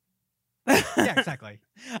 Yeah, exactly.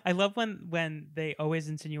 I love when they always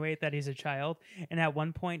insinuate that he's a child, and at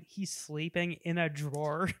one point he's sleeping in a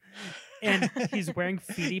drawer and he's wearing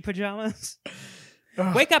feety pajamas.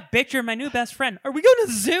 Wake up, bitch, you're my new best friend. Are we going to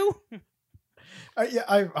the zoo?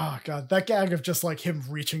 Oh god, that gag of just like him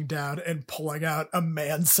reaching down and pulling out a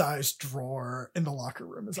man-sized drawer in the locker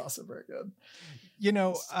room is also very good. You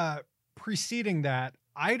know, preceding that,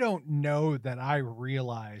 I don't know that I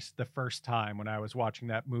realized the first time when I was watching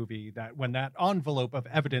that movie that when that envelope of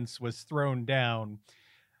evidence was thrown down,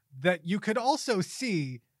 that you could also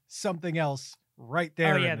see something else right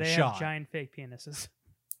there. Oh yeah, in the they shot. have giant fake penises.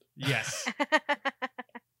 Yes.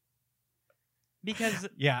 Because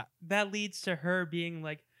yeah, that leads to her being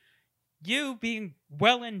like, you being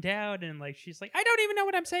well endowed, and like she's like, I don't even know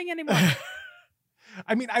what I'm saying anymore.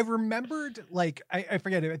 I mean, I remembered like I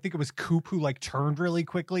forget. I think it was Coop who like turned really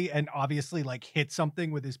quickly and obviously like hit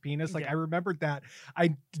something with his penis. Like I remembered that.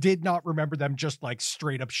 I did not remember them just like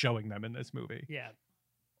straight up showing them in this movie. Yeah.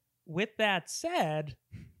 With that said,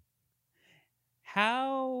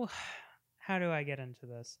 how do I get into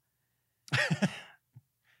this?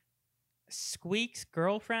 Squeak's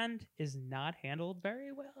girlfriend is not handled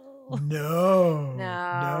very well. No.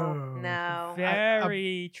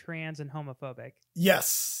 Very trans and homophobic.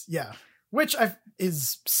 Yes, yeah. Which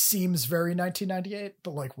seems very 1998,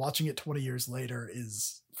 but like watching it 20 years later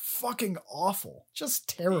is fucking awful. Just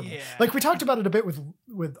terrible. Yeah. Like we talked about it a bit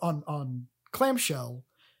with on Clamshell,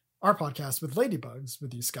 our podcast with Ladybugs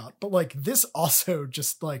with you, Scott. But like this also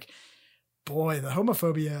just like, boy, the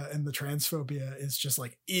homophobia and the transphobia is just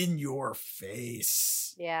like in your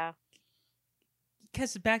face. Yeah.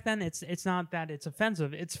 Because back then it's not that it's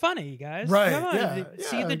offensive. It's funny, guys. Right, Come on, yeah,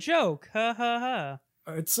 see yeah. the joke. Ha ha ha.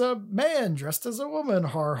 It's a man dressed as a woman.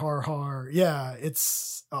 Har har har. Yeah,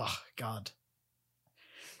 it's oh god.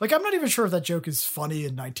 Like I'm not even sure if that joke is funny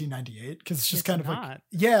in 1998 because it's just kind of not. like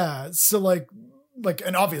yeah. So like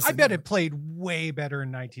and obviously I bet it played way better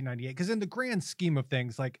in 1998 because in the grand scheme of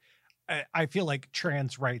things, like I feel like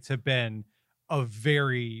trans rights have been a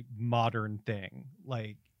very modern thing.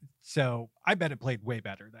 Like, so I bet it played way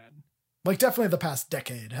better then. Like definitely the past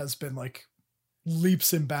decade has been like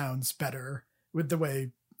leaps and bounds better with the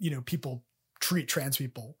way, people treat trans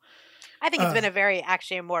people. I think it's been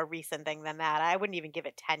actually a more recent thing than that. I wouldn't even give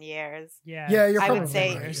it 10 years. Yeah, you're I probably would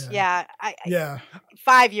say, right,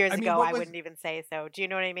 5 years ago, I wouldn't even say so. Do you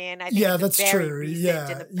know what I mean? I think it's that's very true.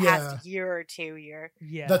 recent in the past year or 2 year.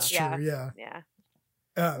 Yeah, that's true. Yeah.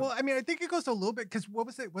 Well, I mean, I think it goes a little bit because what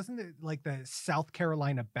was it? Wasn't it like the South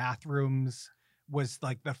Carolina bathrooms was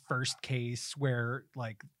like the first case where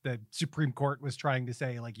like the Supreme Court was trying to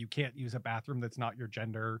say like you can't use a bathroom that's not your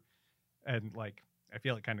gender, and like I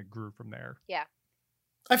feel it kind of grew from there. Yeah.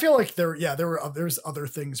 I feel like there's other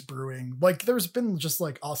things brewing. Like there's been just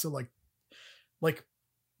like also like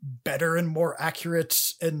better and more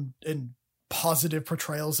accurate and positive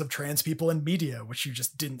portrayals of trans people in media, which you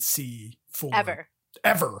just didn't see for ever.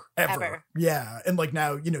 Yeah. And like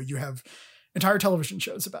now, you have entire television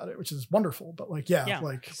shows about it, which is wonderful. But like,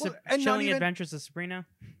 like and Chilling Adventures of Sabrina.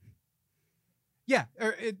 Yeah,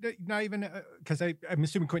 or not even because I'm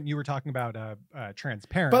assuming Quentin, you were talking about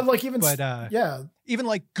Transparent, but like even even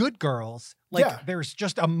like Good Girls, like there's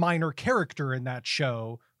just a minor character in that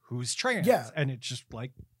show who's trans, and it's just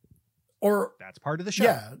like, or that's part of the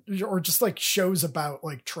show, or just like shows about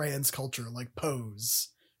like trans culture, like Pose,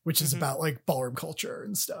 which is about like ballroom culture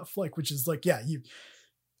and stuff, like which is like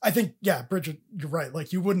I think Bridget, you're right,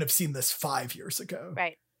 like you wouldn't have seen this 5 years ago,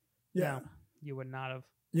 right? Yeah, no, you would not have.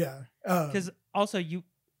 Yeah, because also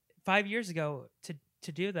 5 years ago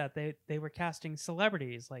to do that they were casting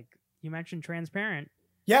celebrities like you mentioned Transparent.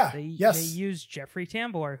 Yeah, they used Jeffrey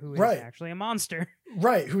Tambor, who is actually a monster.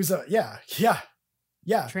 Right, who's a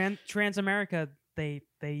Trans America.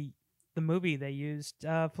 The movie they used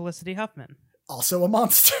Felicity Huffman, also a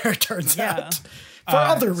monster. Turns out for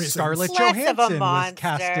other reasons. Scarlett Johansson was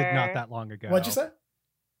casted not that long ago. What'd you say?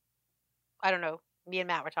 I don't know. Me and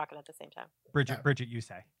Matt were talking at the same time. Bridget, you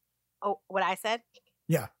say. Oh, what I said?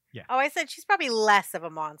 Yeah. Oh, I said she's probably less of a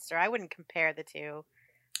monster. I wouldn't compare the two.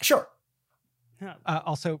 Sure.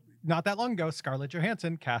 Also, not that long ago, Scarlett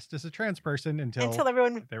Johansson cast as a trans person until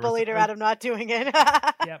everyone bullied her out of not doing it.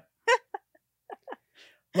 Yep.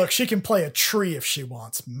 Look, she can play a tree if she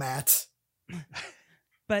wants, Matt.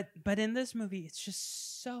 But in this movie, it's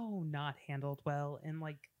just so not handled well, and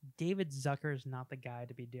like David Zucker's not the guy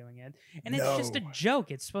to be doing it, and it's just a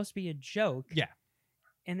joke. It's supposed to be a joke,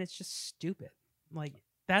 and it's just stupid. Like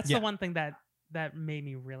that's the one thing that made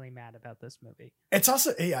me really mad about this movie. It's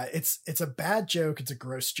also it's a bad joke. It's a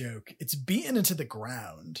gross joke. It's beaten into the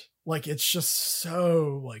ground. Like it's just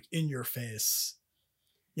so like in your face.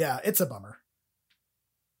 Yeah, it's a bummer.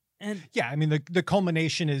 And I mean the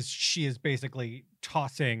culmination is she is basically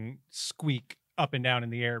tossing Squeak up and down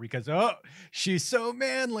in the air because she's so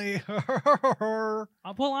manly. Well,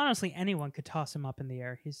 honestly, anyone could toss him up in the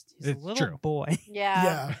air. He's a little boy.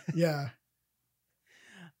 Yeah.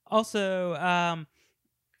 Also, out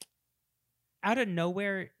of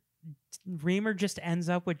nowhere, Reamer just ends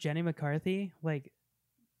up with Jenny McCarthy. Like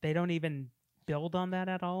they don't even build on that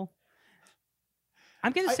at all.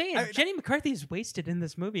 I'm gonna say Jenny McCarthy is wasted in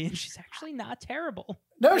this movie, and she's actually not terrible.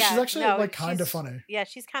 No, she's actually like kind of funny. Yeah,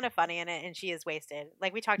 she's kind of funny in it, and she is wasted.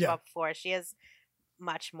 Like we talked about before, she has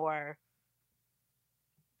much more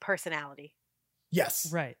personality.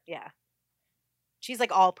 Yes. Right. Yeah. She's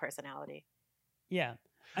like all personality. Yeah.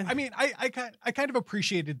 I mean, I kind of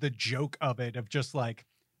appreciated the joke of it, of just like,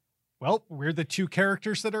 well, we're the two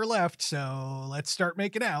characters that are left, so let's start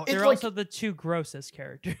making out. They're also the two grossest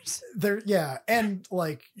characters. And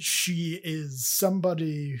like she is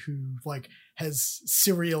somebody who like has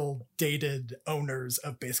serial dated owners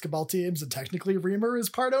of basketball teams, and technically Reamer is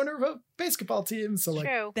part owner of a basketball team. So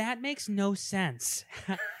like that makes no sense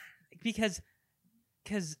because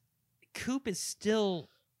Coop is still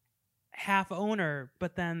half owner,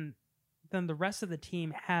 but then the rest of the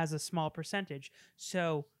team has a small percentage.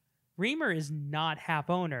 So Reamer is not half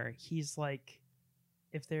owner. He's like,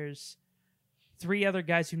 if there's 3 other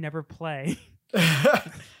guys who never play.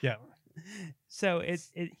 Yeah. So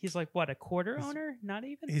he's like, what, a quarter owner? Not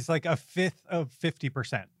even? He's like a fifth of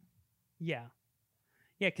 50%. Yeah.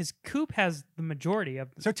 Yeah, because Coop has the majority of...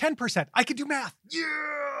 So 10%. I can do math.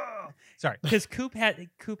 Yeah! Sorry. Because Coop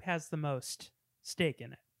has the most stake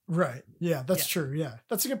in it. Right. Yeah, that's true. Yeah.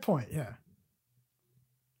 That's a good point. Yeah.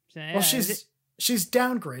 So, well, she's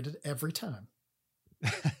downgraded every time.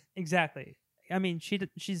 Exactly. I mean,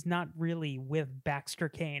 she's not really with Baxter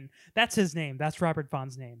Kane. That's his name. That's Robert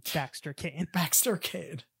Vaughn's name. Baxter Kane. Baxter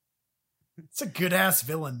Kane. It's a good ass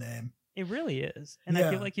villain name. It really is. And I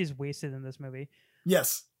feel like he's wasted in this movie.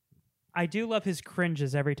 Yes. I do love his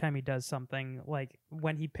cringes every time he does something, like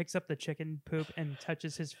when he picks up the chicken poop and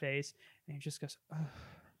touches his face and he just goes, ugh.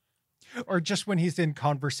 Or just when he's in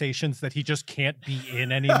conversations that he just can't be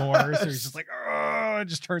in anymore. So he's just like, oh, and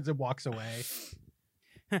just turns and walks away.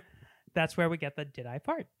 That's where we get the did I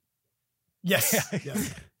fart? Yes.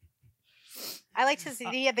 Yes. I liked his,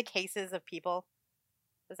 he had the cases of people.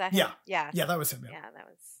 Was that him? Yeah. Yeah. Yeah, that was him. Yeah,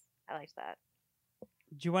 I liked that.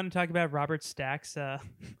 Do you want to talk about Robert Stack's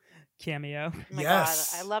cameo? Oh my God,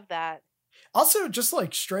 I love that. Also, just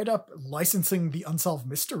like straight up licensing the Unsolved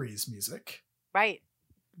Mysteries music. Right.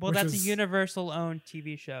 Well, that's a Universal-owned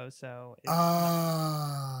TV show, so...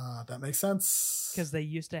 that makes sense. Because they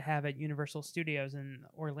used to have at Universal Studios in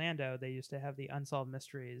Orlando, they used to have the Unsolved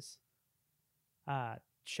Mysteries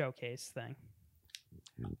showcase thing.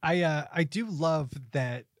 I do love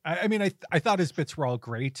that. I mean, I thought his bits were all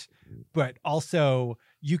great, but also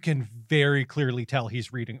you can very clearly tell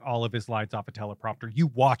he's reading all of his lines off a teleprompter. You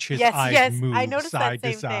watch his eyes move side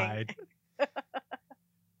to side.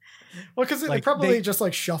 Well, because they probably just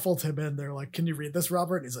like shuffled him in. They're like, "Can you read this,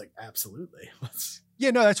 Robert?" And he's like, "Absolutely."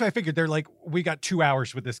 Yeah, no, that's why I figured. They're like, "We got 2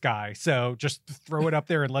 hours with this guy, so just throw it up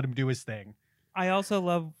there and let him do his thing." I also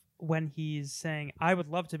love when he's saying, "I would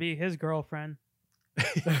love to be his girlfriend,"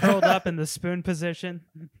 curled up in the spoon position,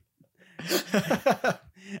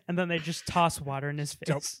 and then they just toss water in his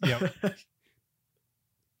face. Yep.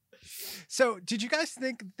 So, did you guys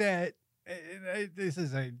think that this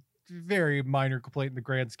is a very minor complaint in the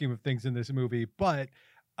grand scheme of things in this movie, but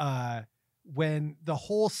when the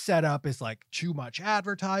whole setup is like too much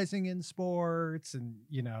advertising in sports and,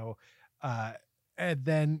 and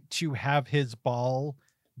then to have his ball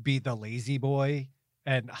be the Lazy Boy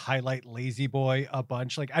and highlight Lazy Boy a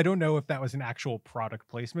bunch, like, I don't know if that was an actual product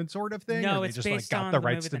placement sort of thing. No, or it's they just based like got on the the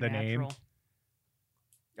rights movie to the The name. Natural.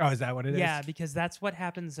 Oh, is that what it is? Yeah, because that's what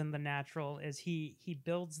happens in The Natural is he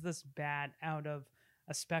builds this bat out of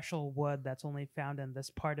a special wood that's only found in this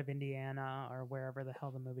part of Indiana or wherever the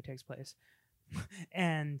hell the movie takes place.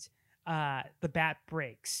 And the bat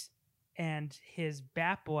breaks. And his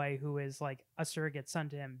bat boy, who is like a surrogate son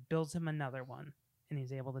to him, builds him another one. And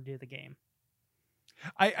he's able to do the game.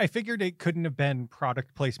 I figured it couldn't have been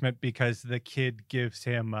product placement because the kid gives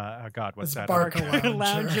him what's that? Barca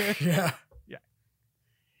Lounger. Yeah. Yeah.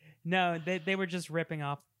 No, they were just ripping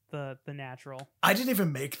off the Natural. I didn't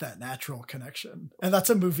even make that Natural connection. And that's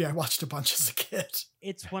a movie I watched a bunch as a kid.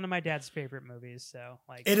 It's one of my dad's favorite movies, so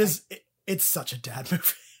like it's such a dad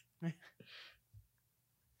movie.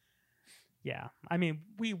 Yeah. I mean,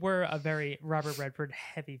 we were a very Robert Redford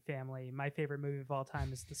heavy family. My favorite movie of all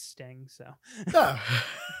time is The Sting, so Yeah.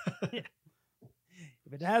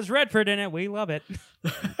 If it has Redford in it, we love it.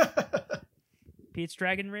 Pete's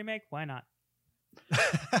Dragon remake? Why not?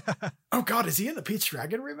 Oh God, is he in the Pete's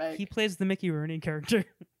Dragon remake? He plays the Mickey Rooney character.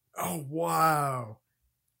 Oh wow.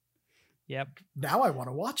 Yep. Now I want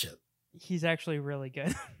to watch it. He's actually really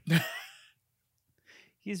good.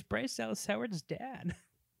 He's Bryce Dallas Howard's dad.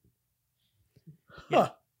 Yeah.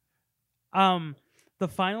 The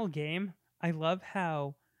final game, I love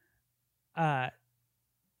how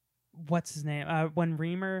what's his name? When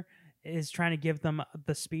Reamer is trying to give them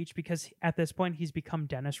the speech, because at this point he's become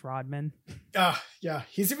Dennis Rodman. Yeah.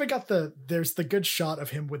 He's even got there's the good shot of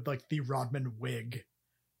him with like the Rodman wig,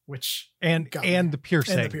 which and the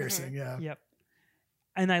piercing. Yeah. Yep.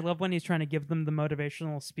 And I love when he's trying to give them the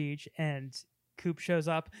motivational speech and Coop shows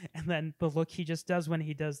up, and then the look he just does when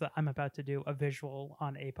he does the I'm about to do a visual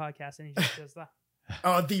on a podcast, and he just does the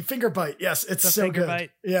the finger bite. Yes, it's so finger good.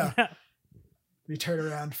 bite. Yeah. We turn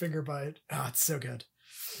around, finger bite. Oh, it's so good.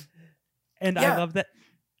 And I love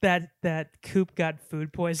that Coop got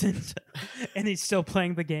food poisoned and he's still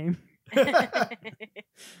playing the game.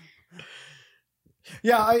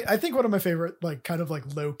 Yeah, I think one of my favorite like kind of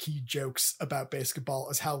like low key jokes about basketball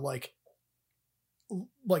is how like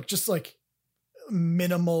just like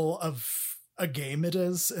minimal of a game it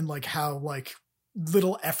is, and like how like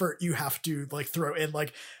little effort you have to like throw in.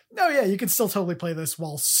 Like, no, yeah, you can still totally play this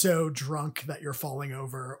while so drunk that you're falling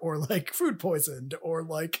over, or like food poisoned, or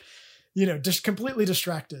like, you know, just completely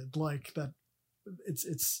distracted. Like that,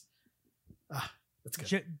 it's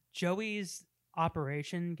good. Joey's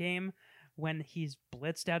operation game, when he's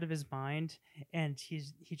blitzed out of his mind and he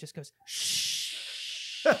just goes shh.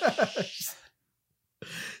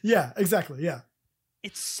 Yeah, exactly. Yeah,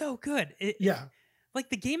 it's so good. Like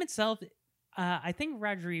the game itself. I think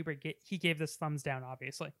Roger Ebert he gave this thumbs down,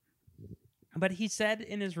 obviously, but he said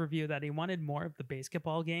in his review that he wanted more of the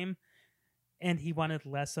basketball game, and he wanted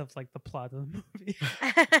less of like the plot of the movie.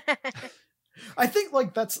 I think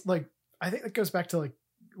like that's like I think that goes back to like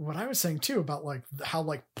what I was saying too about like how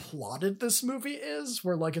like plotted this movie is,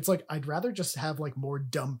 where like it's like I'd rather just have like more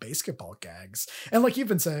dumb basketball gags, and like you've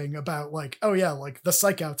been saying about like, oh yeah, like the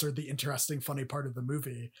psych outs are the interesting funny part of the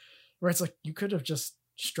movie, where it's like you could have just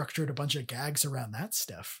structured a bunch of gags around that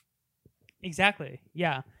stuff. Exactly.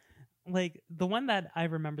 Yeah. Like the one that I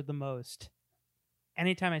remember the most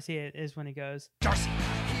anytime I see it is when he goes, Darcy.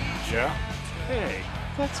 Yeah? Hey,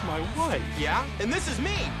 that's my wife. Yeah? And this is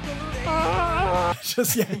me.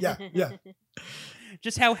 Just yeah.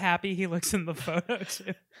 Just how happy he looks in the photo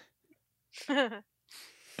too.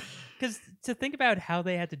 Because to think about how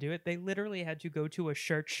they had to do it, they literally had to go to a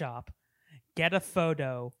shirt shop, get a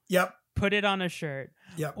photo. Yep. Put it on a shirt.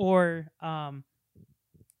 Yep. Or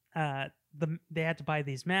they had to buy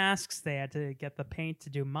these masks. They had to get the paint to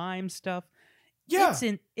do mime stuff. Yeah.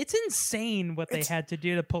 It's insane what they had to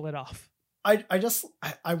do to pull it off. I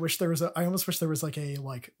wish there was I almost wish there was like a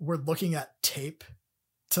like we're looking at tape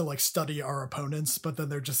to like study our opponents, but then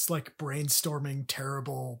they're just like brainstorming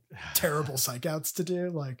terrible psych outs to do.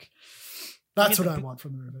 Like that's what I want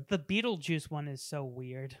from the movie. The Beetlejuice one is so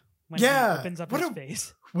weird. When he opens up his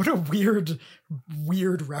face. What a weird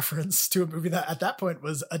reference to a movie that at that point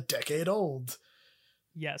was a decade old.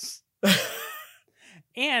 Yes.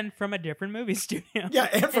 And from a different movie studio. Yeah,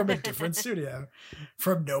 and from a different studio.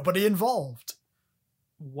 From nobody involved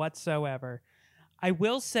whatsoever. I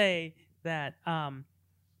will say that of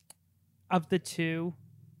the two,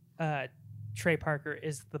 Trey Parker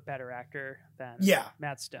is the better actor than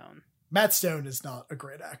Matt Stone. Matt Stone is not a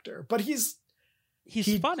great actor, but he's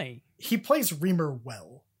funny. He plays Reamer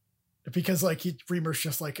well, because like Reamer's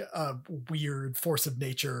just like a weird force of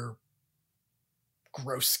nature,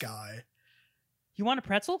 gross guy. You want a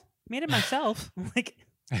pretzel? Made it myself. Like,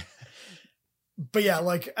 but yeah,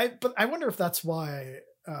 like I wonder if that's why.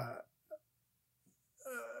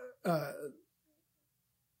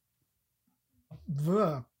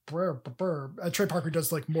 Trey Parker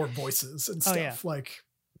does like more voices and stuff. Yeah. Like,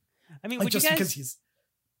 I mean, like would just you guys, because he's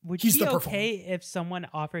would you be the okay if someone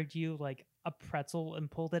offered you like a pretzel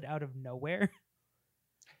and pulled it out of nowhere?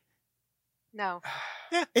 No.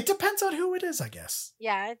 Yeah, it depends on who it is, I guess.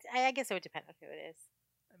 Yeah, I guess it would depend on who it is.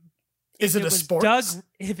 Is it a sports?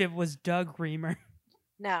 If it was Doug Reamer.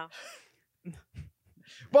 No.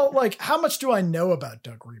 Well, like, how much do I know about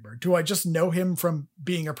Doug Reamer? Do I just know him from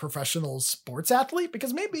being a professional sports athlete?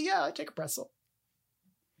 Because maybe, yeah, I'd take a pretzel.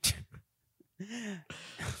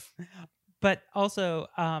 But also,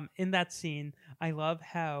 in that scene, I love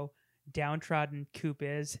how downtrodden Coop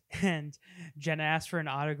is, and Jenna asks for an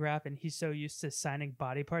autograph, and he's so used to signing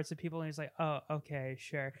body parts of people, and he's like, oh, okay,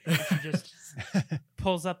 sure. And she just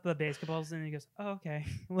pulls up the basketballs, and he goes, oh, okay.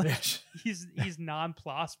 Like, he's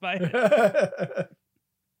nonplussed by it.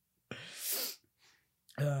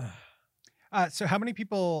 So how many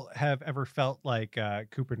people have ever felt like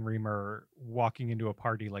Coop and Reamer walking into a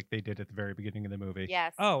party like they did at the very beginning of the movie?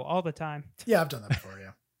 Yes. Oh, all the time. Yeah, I've done that before,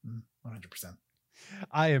 yeah. 100%.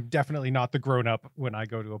 I am definitely not the grown-up when I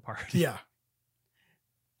go to a party. Yeah.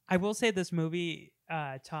 I will say this movie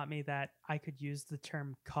taught me that I could use the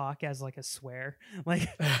term cock as like a swear. Like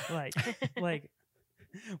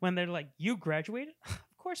when they're like, you graduated?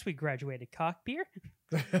 Of course we graduated, cock beer.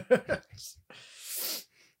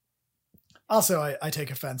 Also, I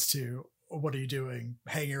take offense to, what are you doing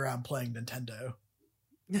hanging around playing Nintendo?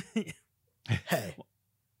 Hey.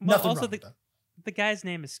 Well, also The guy's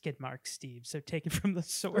name is Skidmark Steve, so take it from the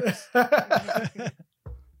source.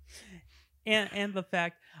 and the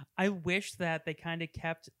fact, I wish that they kind of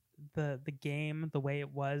kept the game the way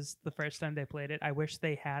it was the first time they played it. I wish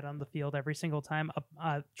they had on the field every single time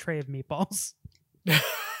a tray of meatballs.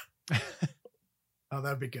 Oh,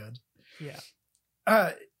 that'd be good. Yeah.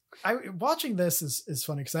 Watching this is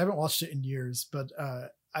funny because I haven't watched it in years, but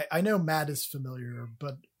I know Matt is familiar,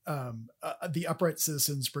 but the Upright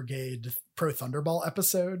Citizens Brigade Pro Thunderball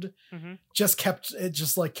episode just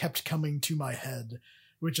kept coming to my head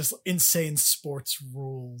with just insane sports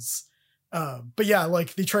rules. But yeah,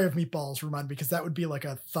 like the tray of meatballs remind me, because that would be like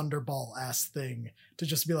a Thunderball ass thing to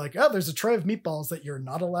just be like, oh, there's a tray of meatballs that you're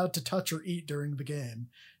not allowed to touch or eat during the game.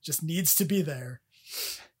 Just needs to be there.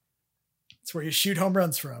 It's where you shoot home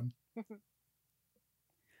runs from.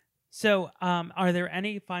 So, are there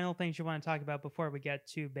any final things you want to talk about before we get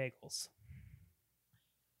to bagels?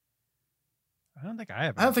 I don't think I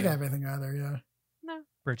have. I don't think I have anything either. Yeah. No.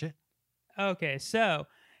 Bridget. Okay, so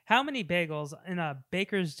how many bagels in a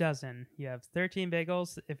baker's dozen? You have 13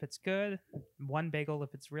 bagels if it's good, 1 bagel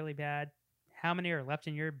if it's really bad. How many are left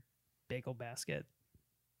in your bagel basket?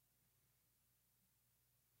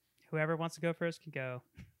 Whoever wants to go first can go.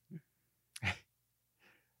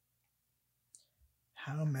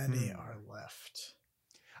 How many are left?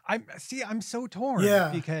 I'm so torn. Yeah.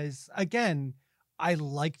 Because again, I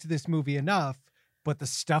liked this movie enough, but the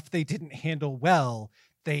stuff they didn't handle well,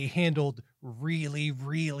 they handled really,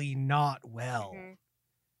 really not well.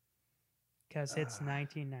 Because it's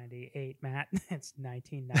 1998, Matt. It's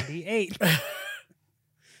 1998.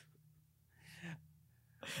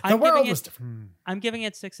 The world was different. I'm giving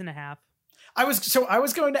it 6.5. I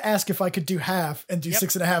was going to ask if I could do half and do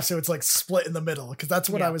 6.5, so it's like split in the middle, because that's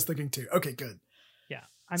what I was thinking too. Okay, good. Yeah,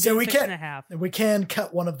 I'm so we 6.5. We can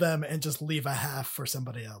cut one of them and just leave a half for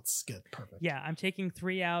somebody else. Good, perfect. Yeah, I'm taking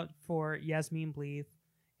 3 out for Yasmin Bleeth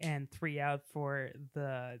and 3 out for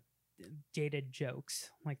the dated jokes,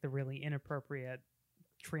 like the really inappropriate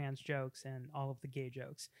trans jokes and all of the gay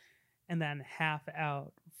jokes, and then half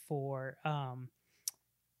out for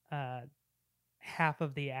half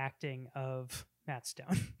of the acting of Matt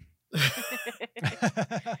Stone.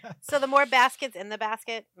 So the more baskets in the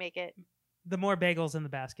basket make it. The more bagels in the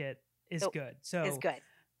basket is good. So is good.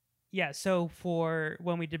 Yeah. So for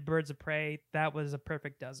when we did Birds of Prey, that was a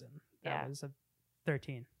perfect dozen. That was a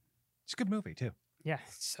 13. It's a good movie too. Yeah,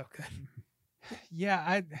 it's so good. Yeah,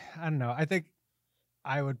 I don't know. I think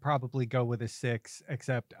I would probably go with a 6,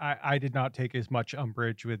 except I did not take as much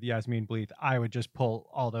umbrage with Yasmin Bleeth. I would just pull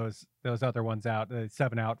all those other ones out,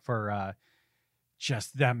 7 out for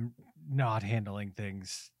just them not handling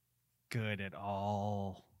things good at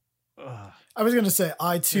all. Ugh. I was going to say,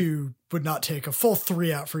 I too would not take a full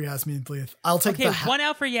 3 out for Yasmin Bleeth. I'll take 1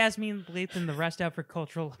 out for Yasmin Bleeth and the rest out for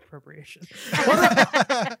cultural appropriation.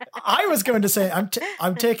 I was going to say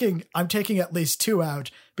I'm taking at least 2 out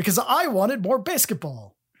because I wanted more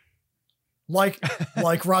basketball. Like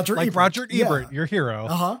Roger Ebert. Roger Ebert, your hero.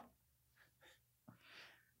 Uh-huh.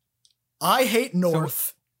 I hate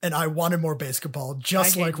North and I wanted more basketball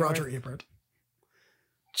just like Roger Ebert.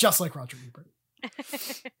 Just like Roger Ebert.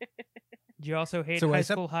 Do you also hate High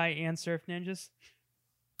School High and Surf Ninjas?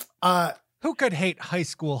 Who could hate High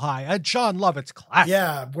School High? A John Lovitz classic.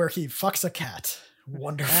 Yeah, where he fucks a cat.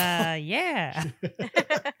 Wonderful. Yeah.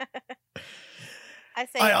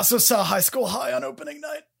 I also saw High School High on opening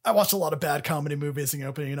night. I watched a lot of bad comedy movies on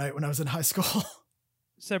opening night when I was in high school.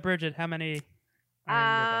 So, Bridget, how many are in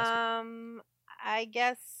your basket? I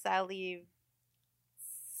guess I'll leave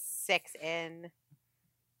 6 in.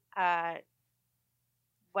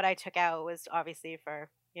 What I took out was obviously for,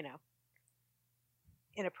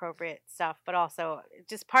 inappropriate stuff, but also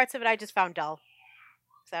just parts of it I just found dull.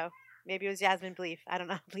 So maybe it was Yasmin Bleeth. I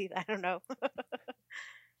don't know.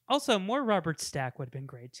 Also, more Robert Stack would have been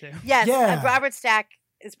great too. Yes, yeah. Robert Stack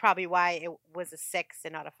is probably why it was a 6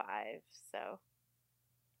 and not a 5. So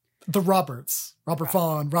the Roberts, Robert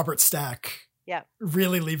Vaughn, Robert Stack. Yeah.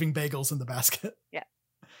 Really leaving bagels in the basket. Yeah.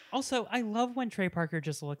 Also, I love when Trey Parker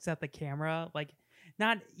just looks at the camera, like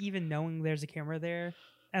not even knowing there's a camera there.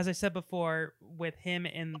 As I said before, with him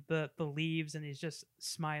in the leaves and he's just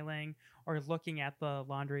smiling or looking at the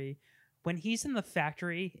laundry. When he's in the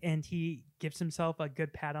factory and he gives himself a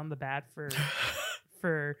good pat on the back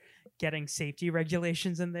for getting safety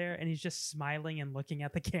regulations in there and he's just smiling and looking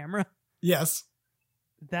at the camera. Yes.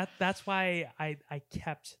 That's why I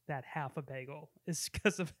kept that half a bagel, is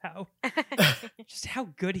because of how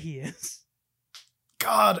good he is.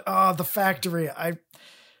 God, the factory. I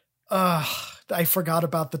forgot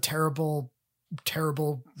about the terrible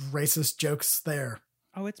racist jokes there.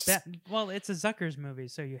 Oh, it's bad. Well, it's a Zuckers movie,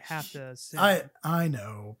 so you have to assume. I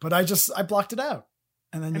know, but I blocked it out.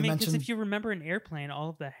 And then you because mentioned, if you remember in Airplane, all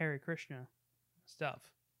of the Hare Krishna stuff.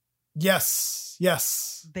 Yes.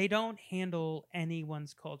 They don't handle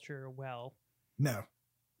anyone's culture well. No.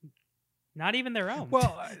 Not even their own.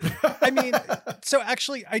 Well, I mean, so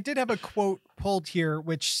actually, I did have a quote pulled here,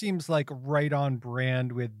 which seems like right on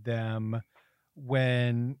brand with them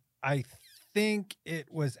when I think it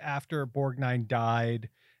was after Borgnine died,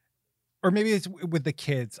 or maybe it's with the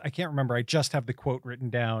kids. I can't remember. I just have the quote written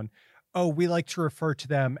down. Oh, we like to refer to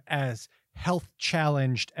them as health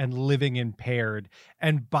challenged and living impaired.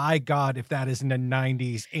 And by God, if that isn't a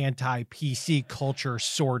 90s anti-PC culture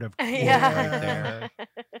sort of quote right there.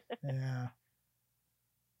 Yeah.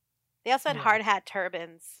 They also had hard hat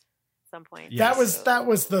turbans at some point. Yes. That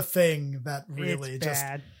was the thing that really it's just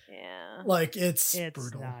bad. Yeah. Like it's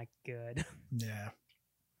brutal. Not good. Yeah.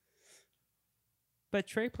 But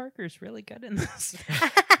Trey Parker's really good in this.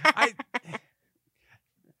 I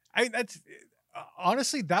that's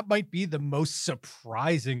honestly, that might be the most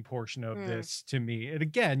surprising portion of this to me. And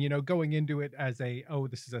again, going into it as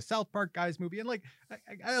this is a South Park guys movie. And like,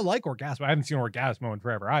 I like Orgasmo. I haven't seen Orgasmo in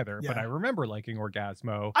forever either, but I remember liking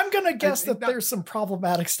Orgasmo. I'm going to guess that there's some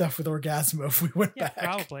problematic stuff with Orgasmo if we went back.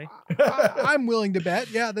 Probably. I'm willing to bet.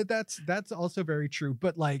 Yeah, that's also very true.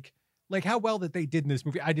 But like how well that they did in this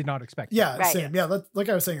movie, I did not expect. Yeah, that. same. Yeah, like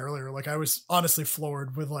I was saying earlier, like I was honestly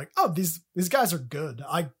floored with like, oh, these guys are good.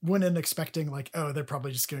 I went in expecting like, oh, they're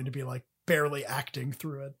probably just going to be like barely acting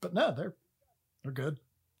through it, but no, they're good.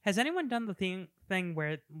 Has anyone done the thing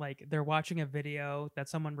where like they're watching a video that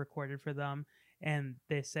someone recorded for them, and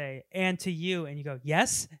they say "and to you," and you go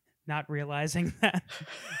yes, not realizing that?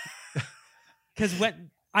 Because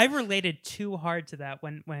when I related too hard to that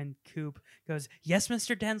when Coop goes, "Yes,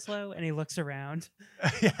 Mr. Denslow," and he looks around.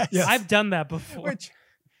 Yes. I've done that before. Which,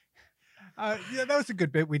 that was a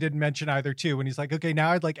good bit we didn't mention either too. When he's like, "Okay,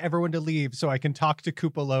 now I'd like everyone to leave so I can talk to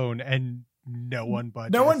Coop alone," and no one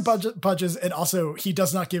budges. No one budges, and also he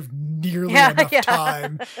does not give nearly enough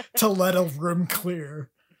time to let a room clear.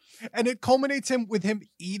 And it culminates with him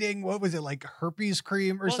eating, what was it, like herpes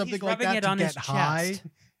cream or something like that to get high. Chest.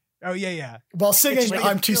 Oh yeah. While singing like,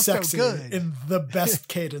 "I'm Too Sexy" so good. in the best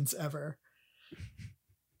cadence ever.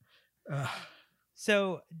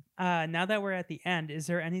 So now that we're at the end, is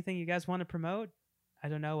there anything you guys want to promote? I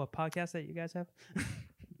don't know, a podcast that you guys have?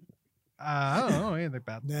 I don't know anything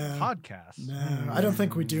about podcasts. No, I don't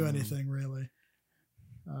think we do anything really.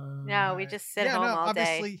 No, we just sit home all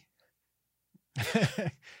obviously,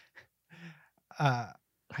 day.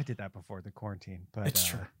 I did that before the quarantine, but it's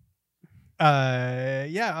true.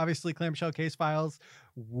 Obviously Clamshell Case Files,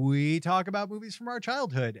 we talk about movies from our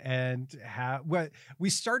childhood and we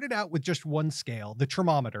started out with just one scale, the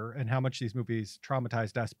Traumometer, and how much these movies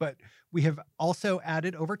traumatized us, but we have also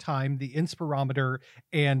added over time the Inspirometer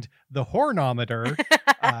and the Hornometer,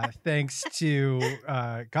 thanks to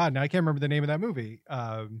God, now I can't remember the name of that movie.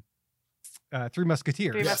 Three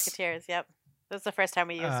Musketeers. Three Musketeers, yep. That was the first time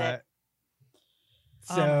we used it.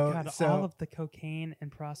 Oh my God, all of the cocaine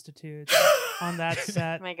and prostitutes on that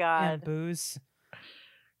set. My God. And booze.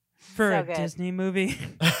 For So a good. Disney movie.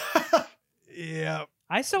 Yeah.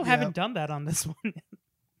 I still haven't done that on this one.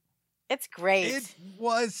 It's great. It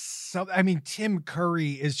was something. I mean, Tim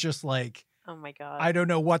Curry is just like, oh my God. I don't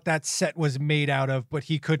know what that set was made out of, but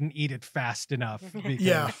he couldn't eat it fast enough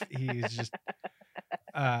because he's just.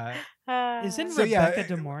 Isn't Rebecca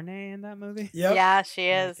De Mornay in that movie? Yep. Yeah, she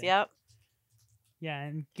is. Okay. Yep. Yeah,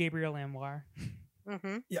 and Gabriel Anwar.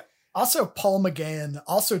 Mm-hmm. Yeah. Also, Paul McGann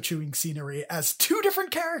also chewing scenery as two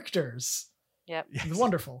different characters. Yep.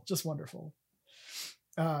 Wonderful. Just wonderful.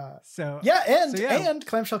 And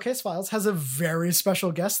Clamshell Case Files has a very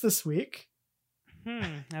special guest this week.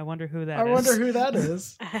 I wonder who that is. I wonder who that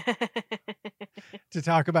is. To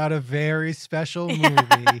talk about a very special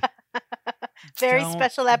movie. Very Don't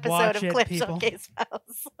special episode of watch it, Clamshell people. Case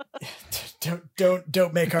Files.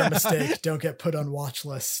 Don't make our mistake. Don't get put on watch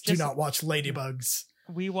lists. Do Just- not watch Ladybugs.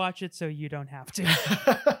 We watch it so you don't have to.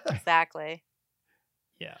 Exactly.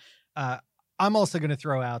 Yeah. I'm also going to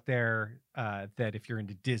throw out there that if you're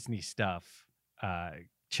into Disney stuff,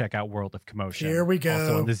 check out World of Commotion. Here we go.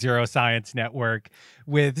 Also on the Zero Science Network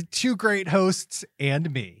with two great hosts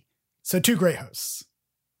and me. So two great hosts.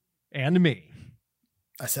 And me.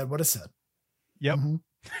 I said what I said. Yep.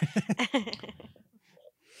 Mm-hmm.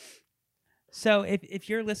 So if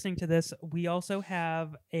you're listening to this, we also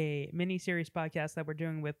have a mini-series podcast that we're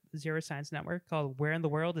doing with Zero Science Network called Where in the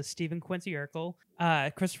World is Stephen Quincy Urkel?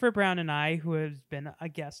 Christopher Brown and I, who has been a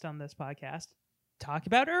guest on this podcast, talk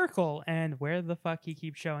about Urkel and where the fuck he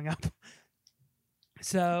keeps showing up.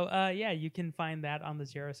 So, yeah, you can find that on the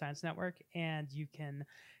Zero Science Network, and you can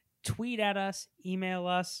tweet at us, email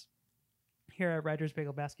us here at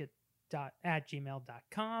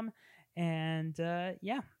writersbagelbasket@gmail.com. And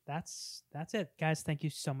yeah, that's it. Guys, thank you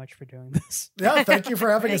so much for doing this. Yeah, thank you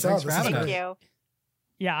for having us out. Thank you.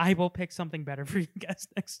 Yeah, I will pick something better for you guys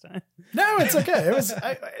next time. No, it's okay.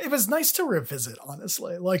 It was nice to revisit,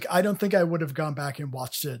 honestly. Like, I don't think I would have gone back and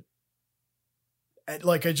watched it.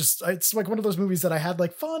 Like, it's like one of those movies that I had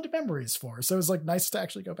like fond memories for. So it was like nice to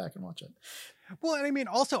actually go back and watch it. Well, and I mean,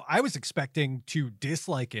 also, I was expecting to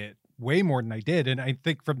dislike it way more than I did. And I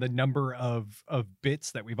think from the number of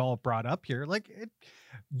bits that we've all brought up here, like,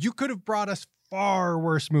 you could have brought us far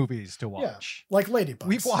worse movies to watch. Yeah, like Ladybugs.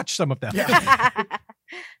 We've watched some of them. Yeah,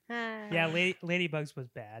 Yeah, Ladybugs was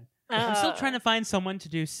bad. I'm still trying to find someone to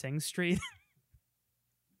do Sing Street.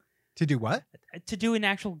 To do what? To do an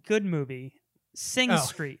actual good movie. Sing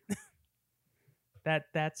Street.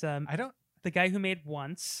 That's I don't. The guy who made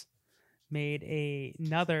Once made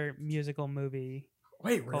another musical movie.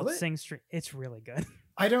 Wait, called really? Sing Street. It's really good.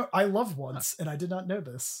 I love Once, and I did not know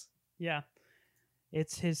this. Yeah.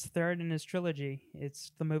 It's his third in his trilogy.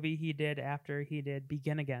 It's the movie he did after he did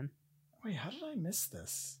Begin Again. Wait, how did I miss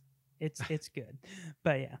this? It's good.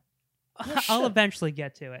 But yeah. Oh, I'll shit. eventually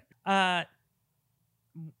get to it.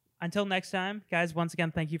 Until next time, guys, once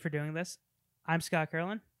again, thank you for doing this. I'm Scott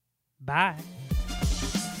Curlin. Bye.